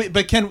 But can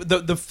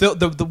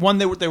the one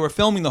they were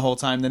filming the whole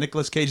time, the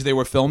Nicolas Cage they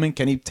were filming,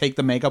 can he take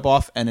the makeup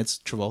off and it's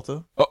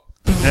Travolta?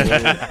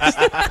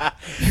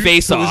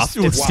 Face off.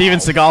 It's Steven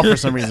Seagal for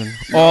some reason.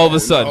 All of a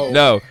sudden.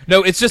 No,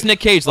 it's just Nick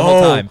Cage the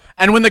whole time.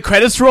 And when the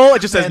credits roll, it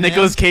just says Man,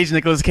 Nicolas Cage,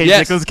 Nicolas Cage,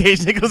 Yes. Nicolas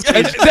Cage, Nicolas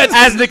Cage. That's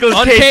as Nicolas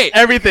Cage. uncaged.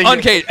 Everything.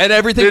 Uncaged. And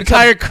everything. The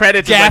entire becomes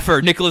credits is like-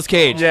 Gaffer, Nicolas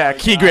Cage. Yeah,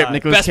 key grip,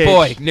 Nicolas Best Cage.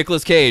 boy,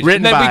 Nicolas Cage.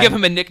 Written and then by- we give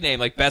him a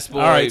nickname like Best Boy.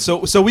 All right, so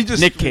we just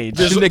Nick Cage.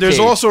 There's Nick Cage.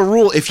 also a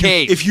rule: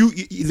 Cage. if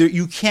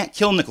you can't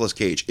kill Nicolas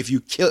Cage. If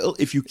you kill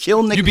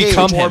Nick You Cage,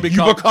 become him. you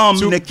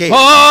become Nick Cage.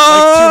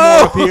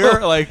 like two more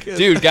appear. Like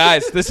Dude,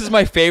 guys, this is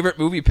my favorite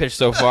movie pitch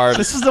so far.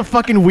 This is the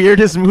fucking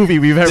weirdest movie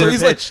we've So ever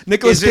he's like pitched.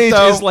 Nicolas Is it, Cage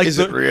though? is like Is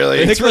the, it really?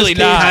 It's Nicolas really Cage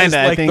not. is Kinda,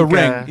 I like the think,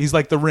 ring. He's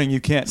like the ring.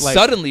 You can't like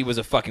Suddenly was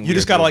a fucking you weird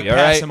just gotta like movie, pass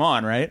all right? him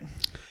on, right?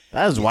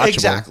 That is watchable.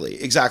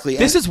 Exactly.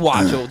 This And is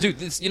watchable.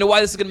 Dude, you know why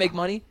this is going to make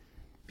money?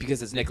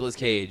 Because it's Nicolas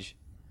Cage.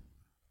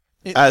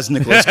 as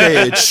Nicolas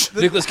Cage.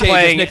 Nicolas Cage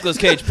Playing- is Nicolas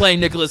Cage playing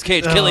Nicolas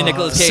Cage, killing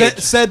Nicolas Cage.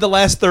 Said the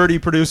last 30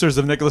 producers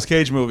of Nicolas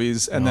Cage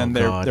movies, and then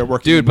God. they're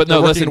working. Dude, but they're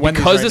no, working listen, at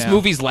Wendy's because right this now.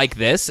 movie's like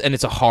this and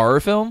it's a horror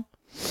film,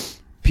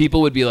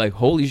 people would be like,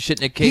 holy shit,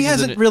 Nick Cage He is in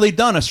hasn't it. really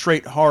done a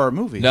straight horror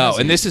movie. No, has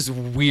he? and this is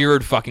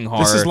weird fucking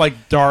horror. this is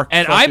like dark.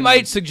 And I fucking-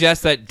 might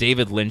suggest that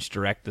David Lynch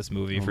direct this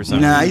movie for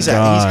some Nah, reason.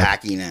 he's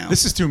hacky now.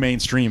 This is too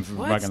mainstream for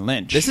fucking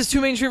Lynch. This is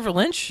too mainstream for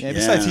Lynch? Yeah,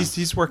 besides Yeah.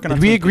 he's working on.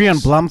 Did we Twin agree on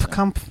Peaks.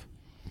 Blomkamp?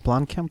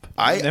 Blomkamp?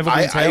 Neville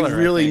Dean Taylor, I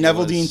really think it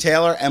Neville was. Dean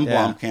Taylor and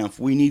Yeah. Blomkamp.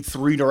 We need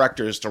 3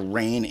 directors to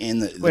rein in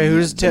the. Wait,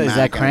 who's the is that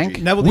manic Crank?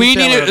 energy. Neville We Dean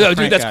need Taylor it. are the Dude,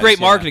 Crank that's guys, great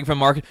yeah. marketing from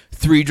Mark.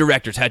 3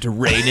 directors had to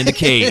rein in the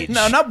cage.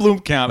 No, not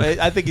Blomkamp.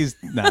 I think he's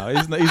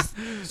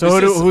So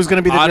who's going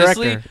to be the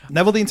honestly, director?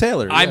 Neville Dean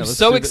Taylor. I'm let's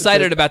so do the-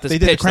 excited about this they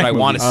did the pitch that Crank I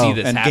wanna movies. see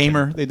this and happen.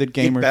 Gamer. They did It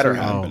Gamer. better too.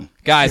 happen.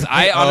 Guys,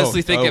 I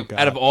honestly think God.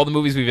 out of all the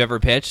movies we've ever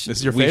pitched, This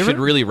is your we favorite? should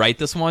really write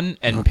this one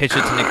and pitch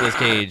it to Nicolas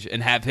Cage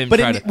and have him But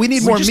try to. we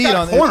need We more just meat gotta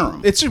on corner 'em.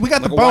 it. It's we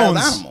got Like the a wild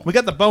bones. animal. We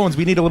got the bones.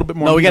 We need a little bit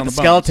more. No, we meat got on the bones.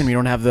 skeleton. We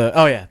don't have the.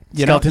 Oh yeah,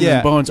 You know? skeletons Yeah.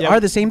 and bones Yeah. are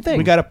the same thing.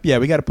 We got to put We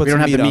don't some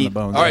have meat the on the meat.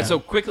 bones. All right, yeah. so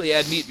quickly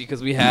add meat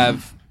because we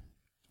have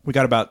we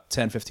got about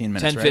 10, 15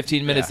 minutes. 10, right?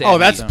 15 minutes. to Oh, add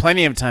that's meat.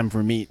 plenty of time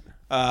for meat.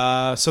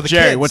 So the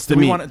Jerry, kids, what's the do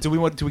we meat?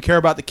 want? Do we care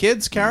about the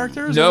kids'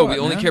 characters? No, or we what,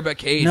 only man? care about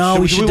Cage. No, do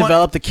we we should want-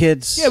 develop the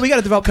kids. Yeah, we got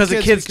to develop because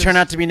the kids turn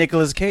out to be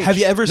Nicolas Cage. Have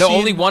you ever No, seen?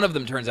 only one of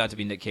them turns out to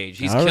be Nick Cage.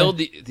 He's All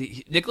killed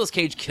Nicolas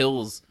Cage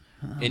kills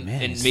and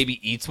maybe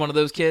eats one of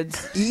those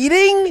kids.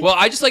 eating? Well,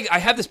 I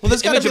have this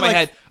there's gotta image be, in my like-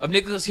 head of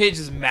Nicolas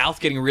Cage's mouth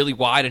getting really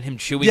wide and him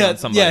chewing Yeah, on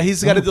somebody. yeah,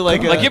 he's got to do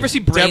like. Like, you ever see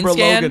Brain Deborah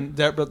Scan?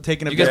 Logan,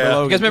 Taking a You guys, Deborah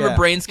Logan. you guys remember yeah.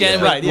 Brain Scan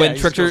Yeah. Right, yeah, when he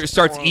Trickster goes,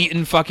 starts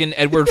eating fucking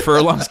Edward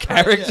Furlong's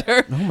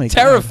character? Oh my God.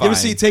 Terrifying. You ever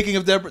see Taking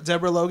of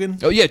Deborah Logan?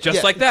 Oh yeah,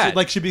 just like that.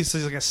 Like she'd be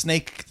like a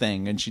snake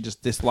thing, and she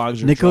just dislogs her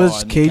jaw.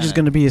 Nicolas and Cage kinda- is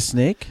going to be a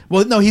snake.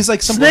 Well, no, he's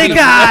like some Snake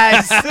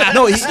eyes.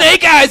 No,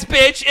 Snake eyes,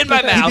 bitch, in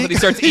my mouth, and he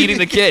starts eating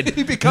the kid.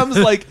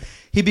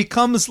 He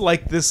becomes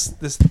like this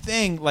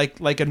thing,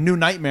 like a New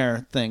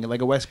Nightmare thing,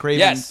 like a Wes Craven.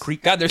 Yes,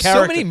 God, there's so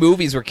character. many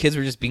movies where kids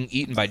were just being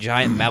eaten by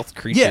giant mouthed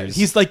creatures. Yeah,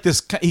 he's like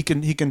this. He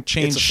can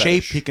change It's a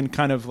shape. fetish. He can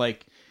kind of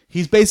like.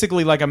 He's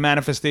basically like a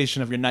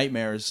manifestation of your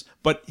nightmares,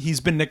 but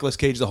he's been Nicolas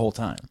Cage the whole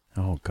time.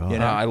 Oh God. You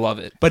know? I love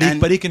it. But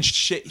And he can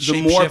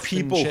The more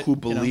people who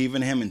believe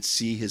in him and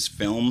see his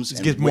films,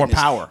 and gives more witness-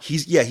 power.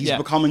 He's Yeah.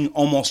 becoming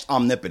almost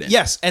omnipotent.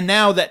 Yes, and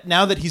now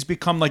that he's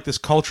become like this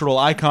cultural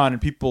icon,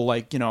 and people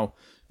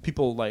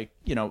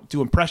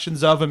do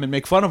impressions of him and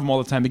make fun of him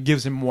all the time, it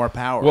gives him more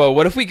power. Well,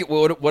 what if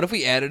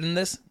we added in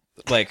this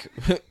like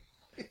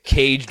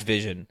caged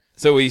vision?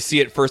 So we see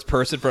it first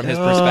person from his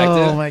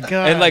perspective. Oh my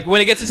God. And like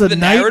when it gets into It's a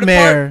the narrative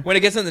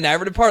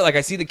nightmare. part, like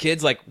I see the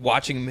kids like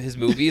watching his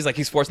movies, like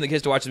he's forcing the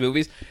kids to watch his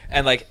movies,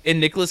 and like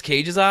in Nicolas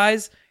Cage's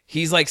eyes,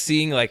 he's like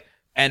seeing like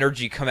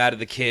energy come out of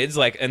the kids,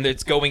 like, and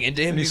it's going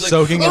into him. he's like,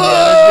 soaking in the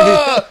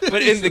 "Ah!"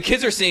 But the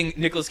kids are seeing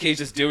Nicolas Cage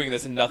just doing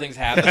this, and nothing's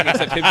happening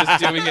except him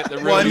just doing it.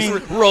 Well, I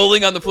mean-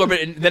 Rolling on the floor,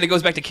 but and then it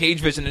goes back to Cage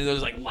vision, and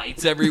there's like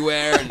lights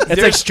everywhere. And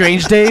It's like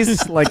Strange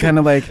Days, like kind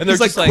of like. And they're he's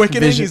like just like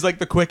quickening. vision. He's like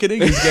the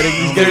quickening. He's getting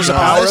the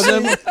power of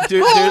him.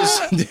 Dude,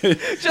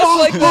 just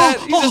like that.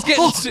 He's just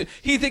getting.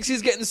 He thinks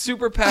he's getting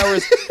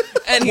superpowers,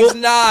 and he's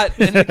not.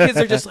 And the kids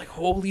are just like,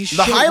 "Holy shit!"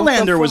 The what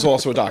Highlander was fuck?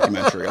 also a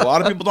documentary. A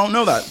lot of people don't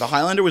know that. The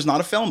Highlander was not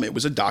a film; it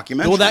was a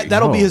documentary. Well,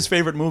 that'll be Oh. his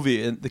favorite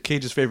movie. The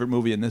Cage's favorite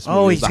movie in this movie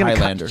Oh, is he's The gonna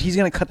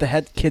Highlander. cut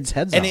the kids'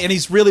 heads and off.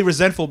 he's really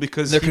resentful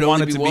because There he could only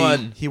wanted be to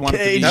one. be. He wanted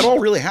to be. that all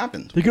really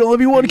happened. There can only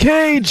be one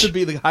Cage. to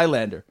be the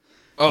Highlander.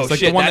 Oh It's like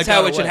shit! the one That's that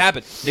how got it should away.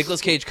 happen.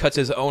 Nicolas Cage cuts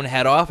his own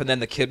head off, and then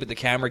the kid with the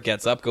camera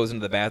gets up, goes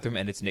into the bathroom,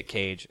 and it's Nick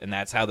Cage, and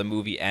that's how the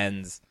movie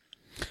ends.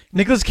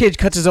 Nicolas Cage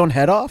cuts his own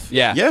head off.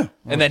 Yeah, Yeah.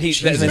 And then There his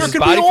could be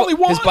body only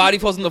one. his body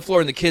falls on the floor,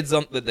 and the kid's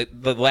on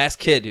the last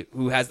kid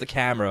who has the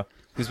camera,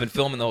 who's been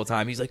filming the whole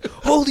time. He's like,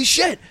 "Holy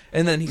shit!"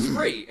 And then he's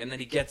free, and then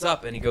he gets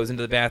up and he goes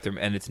into the bathroom,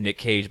 and it's Nick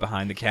Cage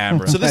behind the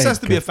camera. So this My has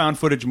to be a found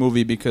footage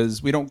movie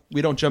because we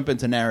don't jump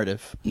into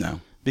narrative.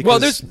 No.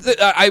 Because well,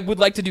 I would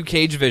like to do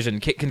Cage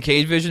Vision. Can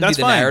Cage Vision be that's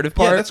the fine. narrative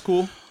part? Yeah, that's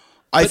cool.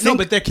 I But think no,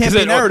 but there can't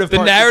be narrative. The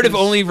part narrative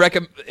because- only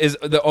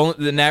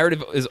the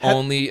narrative is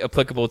only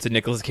applicable to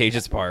Nicolas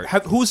Cage's part.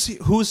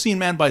 Who's seen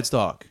Man Bites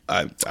Dog?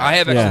 I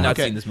have actually not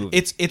seen this movie.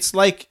 It's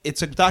like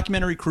it's a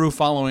documentary crew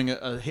following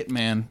a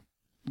hitman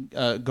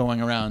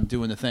going around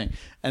doing the thing,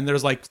 and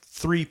there's like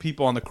 3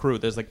 people on the crew.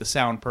 There's like the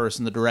sound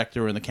person, the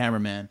director, and the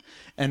cameraman,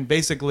 and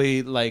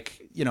basically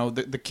like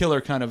the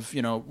killer kind of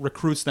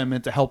recruits them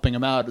into helping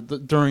him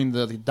out during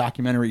the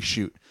documentary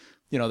shoot.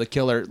 The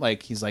killer,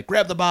 like, he's like,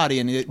 grab the body,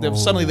 and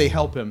suddenly they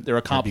help him. They're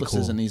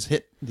accomplices in these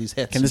hits.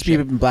 Can this be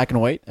in black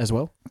and white as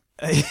well?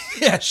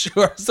 Yeah,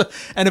 sure. So,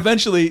 and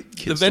eventually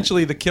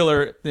the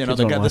killer, the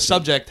watch it.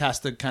 subject has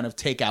to kind of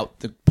take out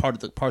the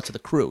parts of the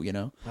crew,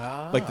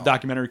 like the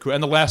documentary crew.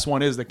 And the last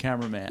one is the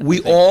cameraman. we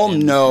I think, all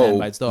in know Man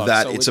Bites Dog.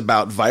 that So it's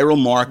about viral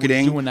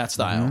marketing. doing that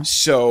style.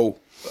 So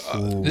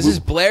This is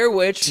Blair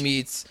Witch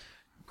meets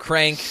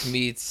Crank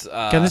meets.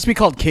 Can this be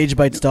called Cage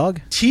Bites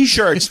Dog?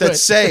 T-shirts that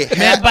say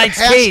Man bites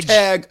Cage.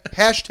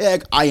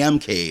 hashtag I am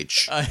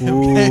Cage.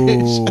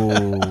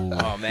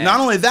 Oh man! Not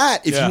only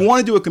that, if Yeah. you want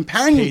to do a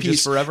companion Cages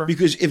piece, forever?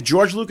 because if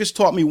George Lucas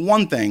taught me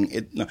one thing,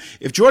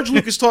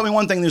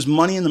 there's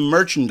money in the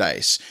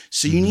merchandise.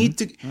 So you need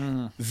to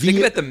Think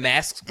about the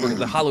masks,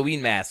 the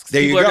Halloween masks.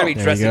 There you People are go. going to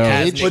be dressing There you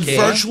as go. Nick But Cage.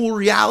 virtual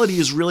reality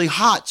is really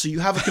hot, so you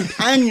have a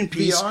companion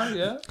piece. VR,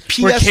 yeah.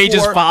 PS4, Where Cage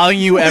is following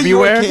you You're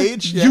everywhere?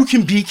 Cage, yeah. You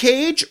can be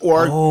Cage,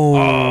 or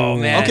Oh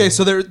man! Okay,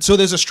 so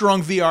there's a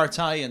strong VR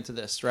tie-in to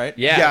this, right?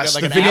 Yeah. yes,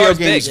 like the an video hour's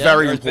game big, is yeah,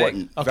 very hour's big.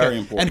 important. Okay. Very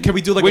important. And can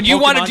we do like when a you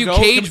want to Pokemon do Go?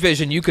 Cage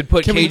Vision, you could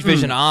put can we- Cage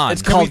Vision on.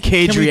 It's called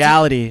Cage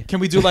Reality. Can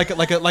we do like a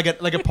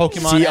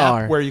Pokemon CR.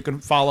 app where you can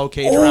follow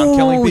Cage around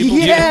killing people?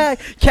 yeah,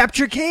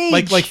 Capture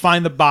Cage. Like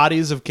find the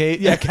bodies of Cage.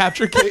 Yeah,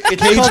 capture Cage.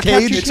 called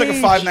Cage. it's like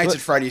a Five Nights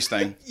at Freddy's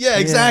thing. Yeah,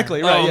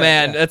 exactly. Right, Oh yeah,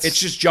 man, yeah. that's It's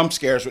just jump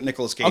scares with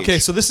Nicolas Cage. Okay,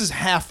 so this is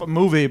half a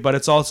movie, but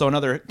it's also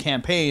another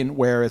campaign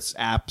where it's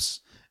apps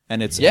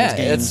and it's yeah.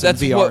 games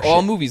That's and VR what all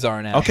shit. movies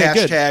are now. Okay,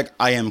 good. Hashtag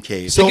I am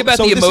Cage. So- Think about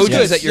the this is emojis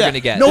good. that you're Yeah. going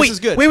to get. no, this wait, is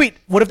good. wait.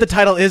 What if the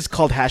title is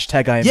called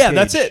Hashtag I Am Yeah, Cage?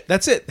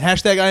 that's it.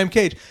 Hashtag I am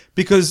Cage.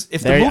 Because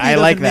if the There- movie I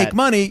doesn't like make that.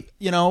 money,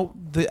 the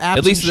apps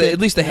At least, and shit, at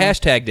least the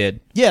hashtag did.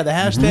 yeah, the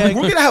hashtag.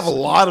 We're gonna have a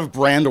lot of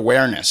brand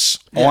awareness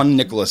on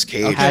Nicolas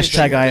Cage.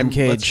 Hashtag I am Let's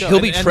Cage. go. He'll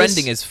be And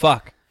trending this- as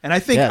fuck. And I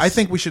think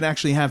Yes. we should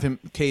actually have him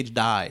Cage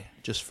die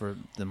just for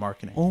the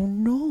marketing. Oh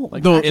no!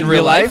 Like, no, In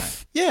real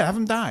life? Yeah, have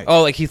him die.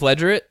 Oh, like Heath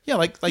Ledger it? Yeah,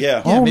 like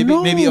Yeah. Oh, maybe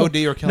no. maybe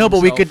OD or kill No,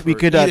 but we himself could- we or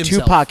could, eat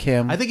himself. Tupac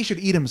him. I think he should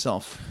eat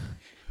himself.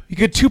 You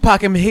could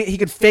Tupac him. He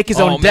could fake his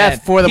Oh, own death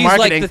man. for the He's like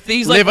marketing.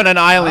 he's live like- on an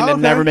island Okay.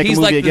 and never make He's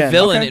a movie like the again.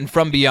 villain Okay. in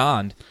From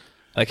Beyond.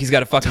 Like he's got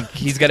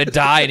to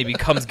die and he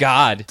becomes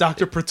God.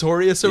 Dr.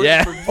 Pretorius or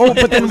Yeah. Oh,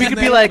 but then What was we his could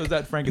be name? like Was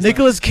that Frankenstein?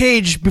 Nicolas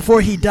Cage before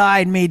he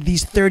died made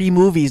these 30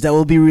 movies that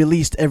will be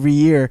released every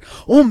year.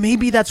 Oh,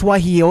 maybe that's why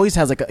he always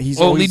has he's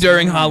Only always,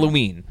 during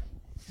Halloween.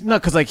 No,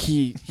 because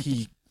he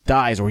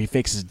dies or he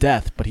fakes his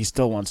death, but he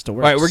still wants to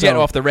work. All right, we're So,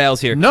 getting off the rails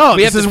here. No,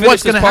 we this have to is finish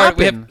what's this gonna part.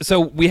 happen. So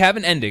we have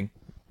an ending.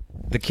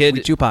 The kid. we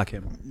Tupac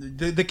him.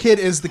 The kid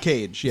is the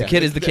Cage. Yeah. The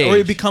kid is the Or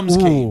he Cage. becomes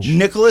Ooh. Cage.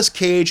 Nicolas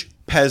Cage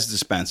Pez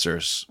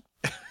dispensers.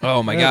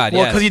 Oh my God!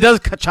 Well, Yeah. because he does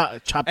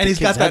chop And he's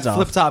got that flip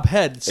off. top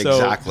head, so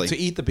Exactly. to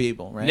eat the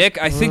people, right?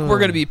 Nick, I think we're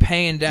going to be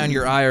paying down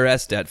your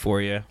IRS debt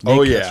for you.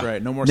 Oh yeah. That's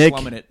right. No more Nick,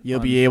 slumming it. you'll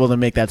on- be able to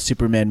make that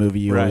Superman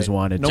movie you Right. always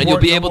wanted. No And more-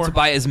 you'll be no able more- to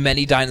buy as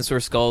many dinosaur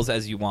skulls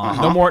as you want.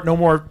 No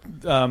more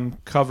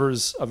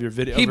covers of your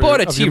video. He of your-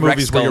 bought a of your T-Rex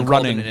movies where skull you're and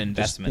called it running. an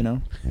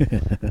investment.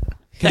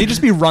 Can he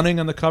just be running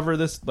on the cover of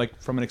this, like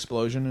from an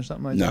explosion or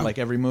something like that? No. Like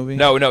every movie?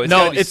 No, it's No,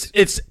 gotta be it's is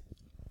it's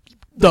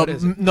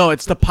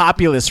the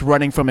populace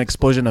running from an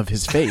explosion of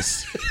his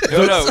face.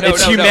 no,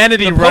 it's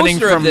humanity The running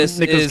poster from of this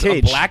Nicolas is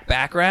Cage. a black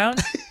background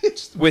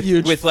with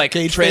huge like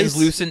Cage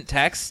translucent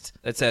text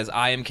that says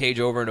 "I am Cage"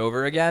 over and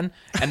over again,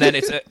 and then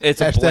it's a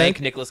Hashtag.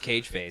 blank Nicolas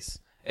Cage face.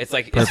 It's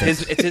like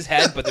it's his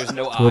head, but there's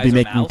no eyes. We'll be or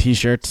making mouth.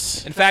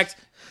 T-shirts. In fact,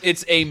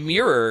 it's a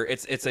mirror.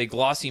 It's a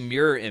glossy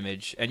mirror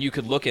image, and you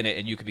could look in it,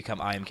 and you could become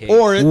I am Cage.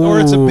 Or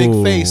it's a big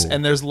Ooh. face,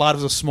 and there's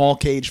lots of small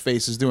Cage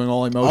faces doing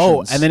all Oh,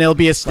 emotions. and then it'll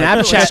be a Snapchat.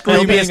 It'll be a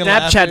screaming and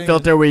Snapchat laughing.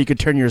 filter where you could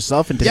turn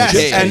yourself into Yes.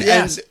 Nicolas Cage. And,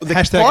 Yes. and the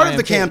Hashtag part I of am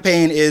the Cage.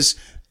 campaign is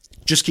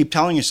just keep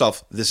telling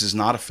yourself this is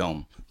not a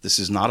film. This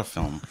is not a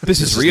film. This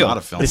is real. Not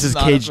a film. This is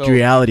Not a caged film.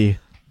 reality.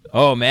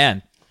 Oh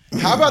man.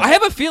 How about I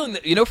have a feeling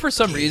that for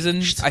some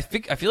reason I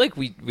feel like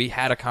we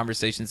had a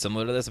conversation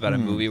similar to this about a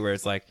movie where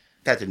it's like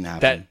that didn't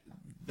happen.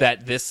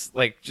 that this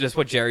like just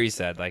what Jerry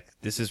said, like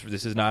this is real.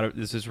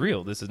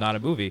 This is not a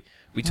movie.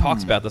 We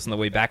talked about this on the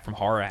way back from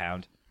Horror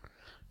Hound.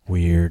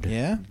 Weird.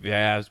 yeah.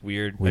 Yeah, it was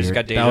weird. I Weird. just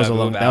got deja That was a vu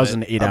long. about That was it.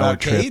 an 8-hour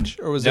About trip. Cage,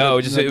 or was No,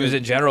 it? just it was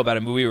in general about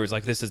a movie where it's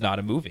like this is not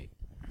a movie.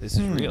 This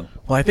is real.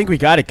 Well, I think we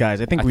got it, guys.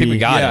 I think I think we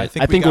got Yeah, it. I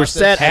think I we think got we're this.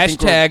 set. I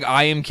think we're- Hashtag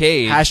I am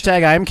Cage.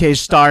 Hashtag I am Cage,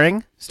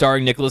 starring,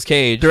 starring Nicolas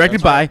Cage.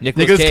 directed by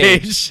Nicolas Nicolas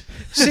Cage. Cage.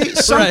 See,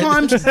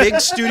 sometimes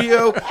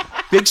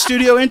big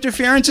studio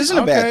interference isn't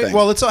a bad Okay, thing.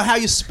 well, it's how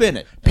you spin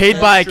it.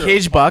 Paid by true.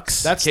 Cage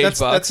Bucks. That's Cage that's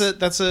bucks.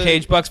 that's a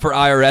Cage bucks for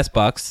IRS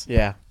bucks.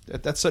 yeah.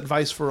 That's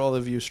advice for all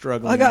of you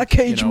struggling. I got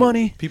Cage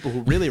money. People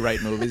who really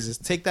write movies is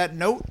take that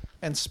note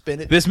and spin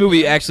it. This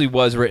movie actually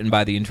was written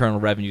by the Internal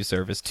Revenue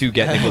Service to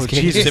get Nicolas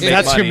Cage Jesus, to make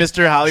that's money. your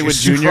Mr. Hollywood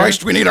Jesus Jr.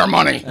 Christ, we need our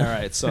money. All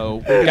right, so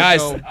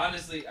Guys, so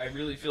honestly, I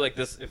really feel like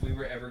this. If we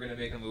were ever gonna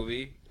make a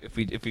movie, if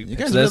we you pitch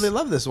guys this, really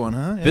love this one,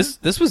 huh? Yeah.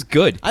 this was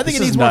good. I think This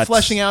it is needs more nuts.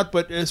 fleshing out,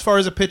 but as far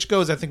as a pitch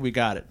goes, I think we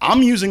got it.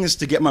 I'm using this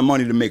to get my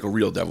money to make a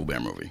real Devil Bear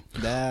movie.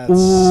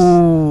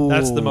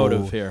 That's the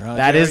motive here. Huh?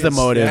 That is Jerry? the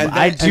motive. And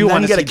I then- do and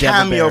want to then get a get a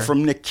cameo Bear.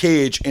 from Nick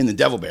Cage in the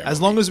Devil Bear. As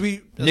movie. long as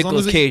we,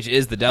 Nicolas Cage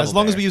is the devil. as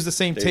long as Bear. we use the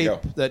same There you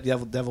tape go.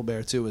 that Devil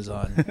Bear 2 is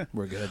on,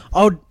 we're good.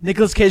 Oh,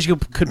 Nicolas Cage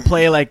could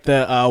play like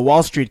the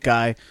Wall Street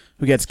guy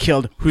who gets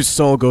killed, whose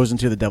soul goes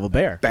into the Devil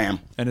Bear. Bam.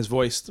 And is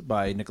voiced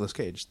by Nicolas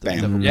Cage. The Bam.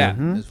 Devil Bear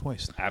Yeah. is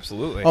voiced.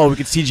 Absolutely. Oh, we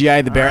could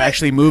CGI the bear right.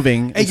 actually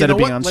moving Hey, instead you know of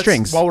being what? on Let's-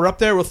 strings. While we're up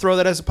there, we'll throw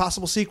that as a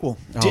possible sequel.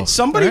 Did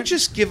somebody Alright.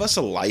 just give us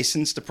a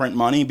license to print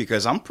money?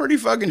 Because I'm pretty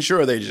fucking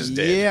sure they just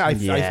did. Yeah, I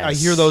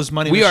Yes. hear those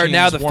money we are machines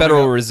now the warming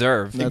Federal up.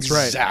 Reserve. That's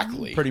right.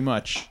 Exactly. Pretty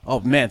much. Oh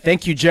man,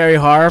 thank you, Jerry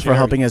Har, for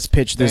helping us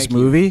pitch this Thank you.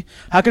 movie.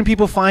 How can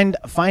people find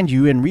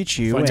you and reach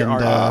you? Find your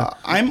and, art.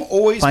 I'm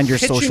always Find your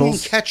pitching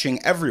socials. and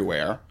catching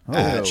everywhere. oh,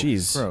 at,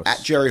 jeez. Gross.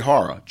 at Jerry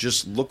Horror.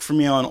 Just look for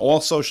me on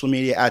all social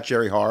media at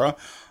Jerry Horror.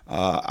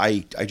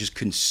 I just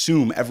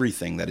consume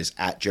everything that is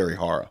at Jerry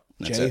Horror.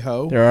 That's it.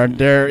 J-Ho.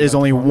 There is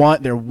only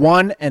one. There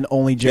one and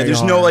only Jerry. Yeah, there's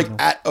Har. no like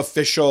at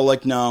official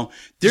like no.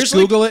 There's Just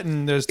like, Google it,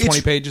 and there's 20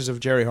 it's- pages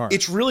of Jerry Hart.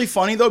 It's really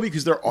funny though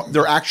because there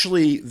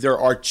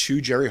are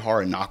two Jerry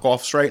Horror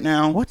knockoffs right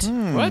now. What?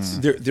 What?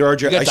 There are. I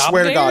got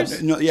swear to God,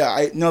 doppelgangers? no.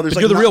 Yeah, no. There's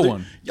But like you're the real there-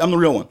 one. I'm the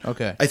real one.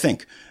 Okay. I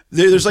think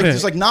there's like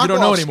knockoffs.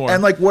 don't know anymore.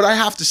 And like what I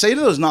have to say to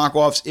those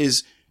knockoffs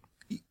is,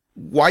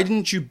 why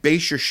didn't you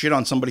base your shit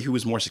on somebody who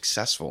was more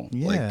successful?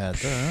 yeah,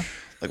 duh.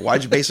 Like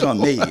why'd you base it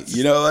on me?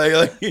 You know,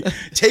 like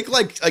take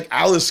like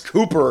Alice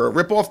Cooper, or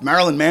rip off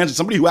Marilyn Manson,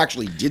 somebody who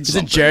actually did Is it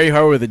something. Jerry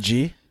Har with a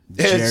G?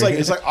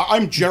 It's like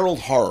I'm Gerald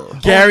Horror.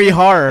 Gary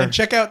Har. And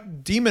check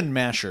out Demon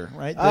Masher,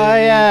 right? Oh,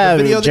 yeah.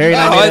 the video that Jerry you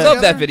and guys I Oh, I made love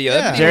together. that video.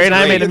 Yeah. That Jerry and I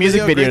Great made a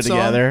music video great song.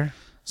 together.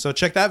 So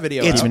check that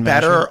video. It's out.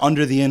 better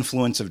under the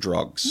influence of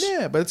drugs.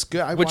 Yeah, but it's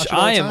good. I Which watch it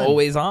all I the am time.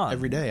 always on.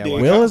 every day. I Yeah.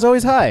 watch Will it. is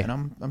always high.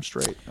 And I'm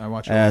straight. I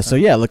watch it. All the So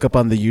time. yeah, look up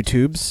on the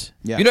YouTubes.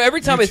 yeah. You know,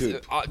 every time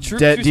YouTube. true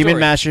Demon story.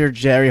 Masher,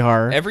 Jerry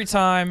Har. Every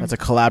time That's a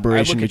I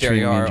collaboration look at between Jerry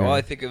me and R, Jerry. all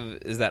I think of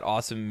is that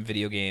awesome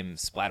video game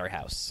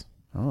Splatterhouse.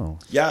 Oh,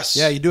 Yes.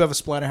 yeah, you do have a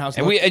Splatterhouse.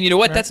 And look. and you know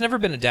what? That's never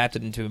been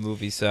adapted into a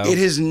movie. So It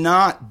is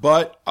not,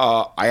 but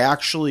I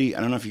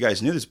don't know if you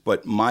guys knew this,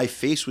 but my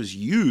face was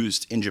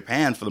used in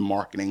Japan for the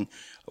marketing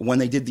when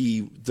they did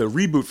the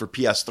reboot for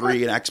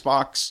PS3 and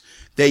Xbox.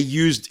 They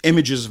used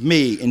images of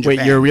me in Japan.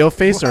 wait, your real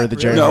face or the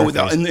Jerry no,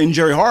 Har face? in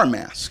Jerry Horror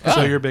mask.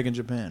 So you're big in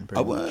Japan.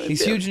 pretty much.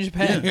 he's huge in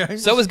Japan. Yeah.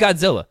 So is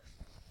Godzilla.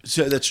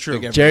 So that's true.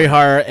 Big Jerry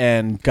Har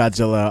and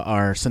Godzilla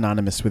are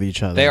synonymous with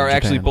each other. They are in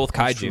actually Japan. both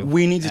kaiju.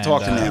 We need to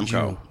talk to And,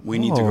 Namco. We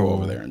need to go Oh.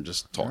 over there and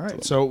just talk All to them.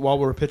 right. So while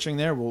we're pitching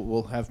there,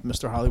 we'll have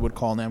Mr. Hollywood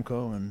call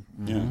Namco and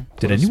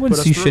Did us- anyone put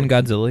us see through. Shin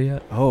Godzilla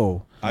yet?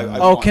 Oh. I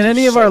Oh, want can to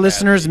any of so our badly.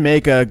 listeners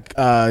make a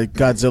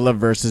Godzilla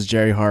versus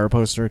Jerry Har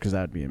poster? Because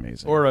that would be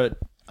amazing. or a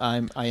I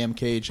am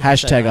Cage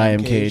Hashtag I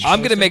am Cage.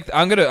 I'm gonna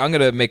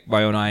make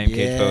my own I Am Cage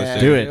Yeah. poster.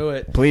 do it, do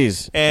it.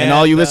 please. And, And,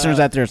 all you listeners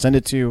out there, send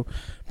it to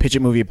Pitch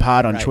It Movie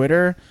Pod on Right.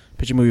 Twitter,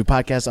 Pitch It Movie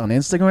Podcast on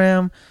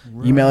Instagram.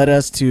 Email it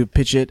us to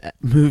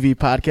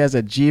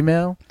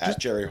pitchitmoviepodcast@gmail. At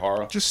Jerry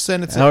Horror. Just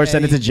send it to Or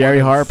send it to any Jerry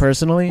one Har of-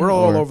 personally. We're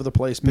all or over the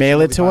place. Mail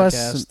Pitch it to Movie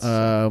us.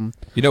 Podcasts.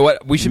 You know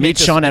what? We should Meet make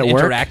this Sean an at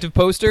work. interactive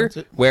poster That's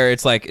it. where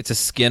it's like it's a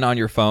skin on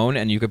your phone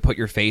and you could put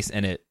your face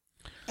in it.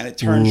 And it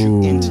turns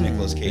you into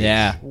Nicolas Cage.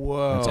 Yeah.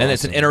 Whoa. And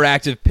it's an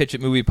interactive Pitch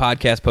It Movie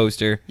podcast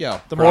poster. yeah.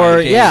 The Or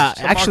Brian Cage. yeah,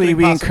 Some actually, marketing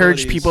we encourage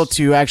possibilities. people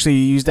to actually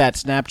use that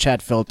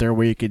Snapchat filter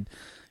where you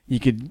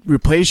could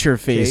replace your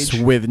face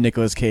Cage. with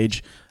Nicolas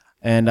Cage,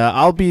 and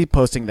I'll be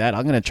posting that.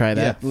 I'm gonna try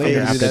that Yeah,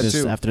 later I'm gonna do after that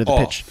this too. after the Oh.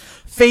 pitch.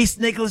 Face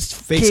Nicolas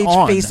Face Cage,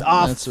 on. face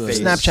off, That's what-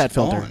 Snapchat Face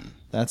filter. on.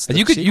 That's And the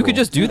you could sequel.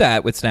 just do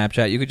that with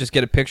Snapchat. You could just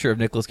get a picture of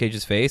Nicolas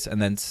Cage's face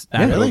and then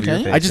snap Yeah, it really? over your Can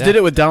you? face. I just Yeah. did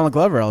it with Donald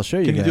Glover. I'll show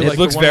you. Can you guys. do It like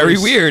looks the one where very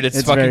he's- weird. It's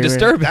It's fucking very weird.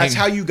 disturbing. That's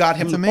how you got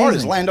him That's the part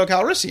as amazing. Lando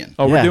Calrissian.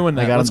 Oh, we're Yeah, doing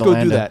I that. got Let's him go to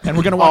do Lando. that. And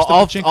we're gonna watch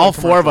all, the Pachinko all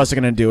four of commercial. us are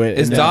gonna do it.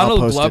 Is and then I'll Donald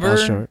post it. I'll Glover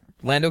show it.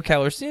 Lando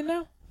Calrissian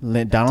now?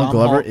 Donald Dom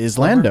Glover Hall- is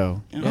Glover?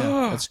 Lando Yeah.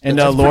 That's, in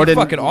that's the pretty Lord and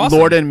fucking awesome.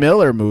 Lord and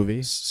Miller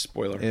movie.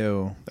 Spoiler.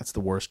 Ew, that's the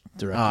worst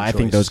directing I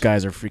think choice. those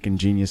guys are freaking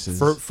geniuses.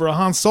 for a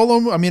Han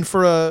Solo. I mean,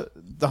 for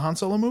the Han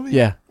Solo movie.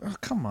 yeah, Oh,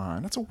 come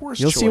on, that's a worse.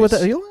 you'll choice. see what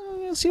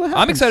you'll see what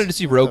happens. I'm excited to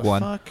see Rogue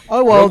One. Fuck.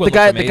 Oh well, Rogue One the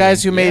looks the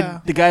guys who amazing. made Yeah.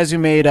 the guys who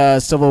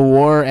made Civil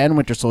War and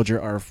Winter Soldier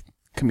are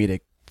comedic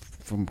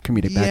from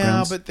comedic Yeah,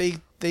 backgrounds. but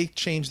they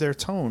changed their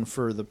tone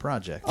for the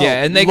project.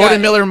 Yeah, and they Lord got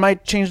and Miller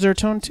might change their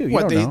tone too. You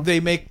What don't know. they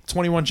make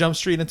 21 Jump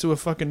Street into a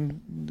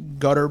fucking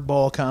gutter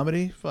ball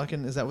comedy?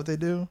 Fucking is that what they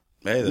do?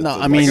 Hey, no,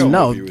 the I mean Lego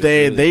no. movie was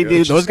They really they good.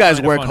 do. Those guys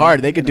kinda work funny,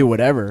 hard. They you could do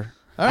whatever.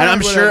 All And right, I'm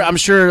whatever.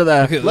 sure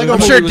Lego I'm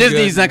movie sure was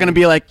Disney's good. not going to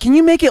be like, can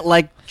you make it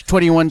like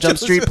 21 Jump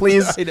Street,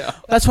 please? I know.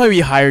 That's why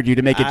we hired you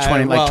to make it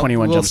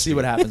 21 we'll Jump see Street.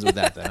 what happens with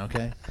that then.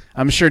 Okay.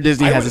 I'm sure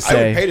Disney has a I would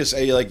say. pay to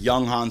say like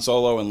young Han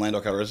Solo and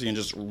Lando Calrissian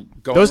just going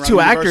Those around two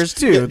the actors, universe.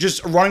 too. Yeah,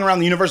 just running around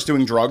the universe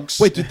doing drugs.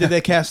 Wait, did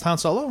they cast Han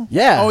Solo?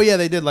 Yeah. Oh yeah,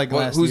 they did like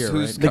Well, last who's- year.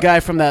 who's right? The guy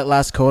from that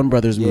last Coen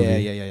Brothers movie.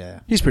 Yeah.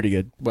 He's pretty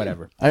good.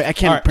 Whatever. I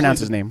can't All right, pronounce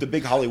his name. The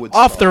big Hollywood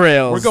Off star. the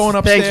rails. We're going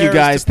upstairs. Thank you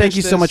guys. to Thank pitch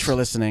you so this. much for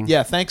listening.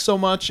 Yeah, thanks so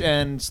much,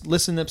 and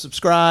listen and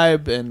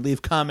subscribe and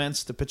leave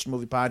comments to Pitch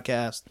Movie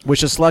Podcast.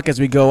 Wish us luck as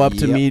we go up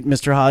to Yep. meet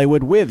Mr.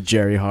 Hollywood with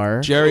Jerry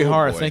Horror. Jerry Oh,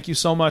 Horror, boy. thank you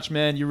so much,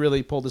 man. You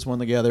really pulled this one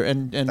together,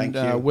 and Thank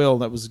you. Will,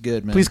 that was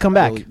good, man. Please come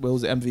back.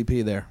 Will's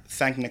MVP there.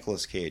 Thank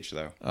Nicolas Cage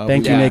though.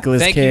 Thank you, Yeah.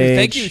 Nicolas Thank Cage. you.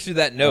 Thank you through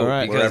that note All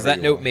right. because Wherever that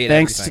you note are. made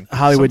Thanks, everything.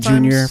 Hollywood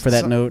Sometimes- Jr. for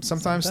that note.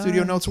 Sometimes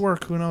studio notes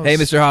work. Who knows? Hey,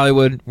 Mr.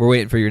 Hollywood, we're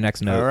waiting for your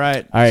next note. All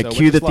right. All right, So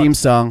cue wish the us theme luck.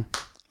 song.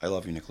 I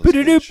love you, Nicolas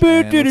Cage.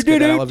 And let's get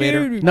that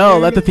elevator. No,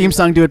 let the theme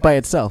song do it by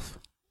itself.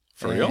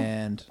 For real?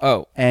 And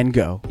Oh. And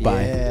go.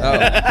 Bye.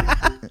 Yeah.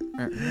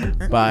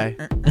 Bye.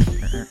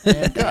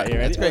 And cut. You ready?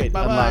 That's great. Wait,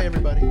 Bye unlock. bye,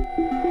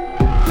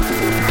 everybody.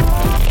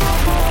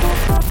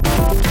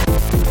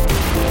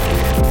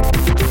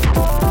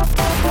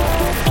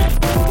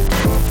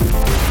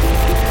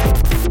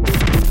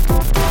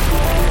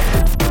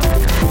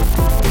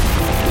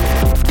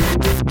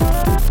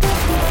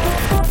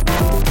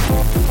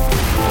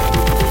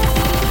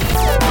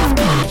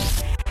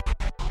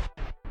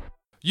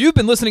 You've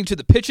been listening to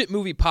the Pitch It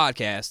Movie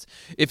Podcast.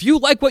 If you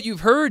like what you've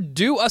heard,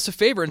 do us a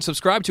favor and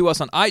subscribe to us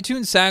on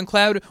iTunes,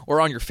 SoundCloud,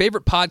 or on your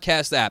favorite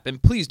podcast app.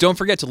 And please don't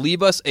forget to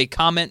leave us a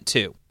comment,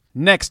 too.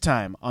 Next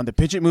time on the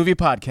Pitch It Movie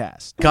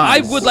Podcast. I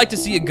Guns. would like to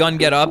see a gun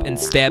get up and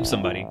stab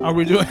somebody. Are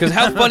we doing? Because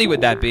how funny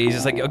would that be? It's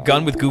just like a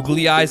gun with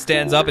googly eyes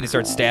stands up and he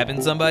starts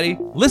stabbing somebody.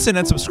 Listen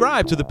and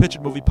subscribe to the Pitch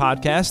It Movie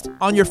Podcast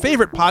on your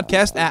favorite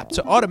podcast app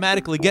to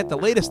automatically get the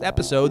latest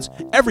episodes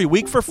every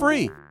week for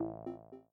free.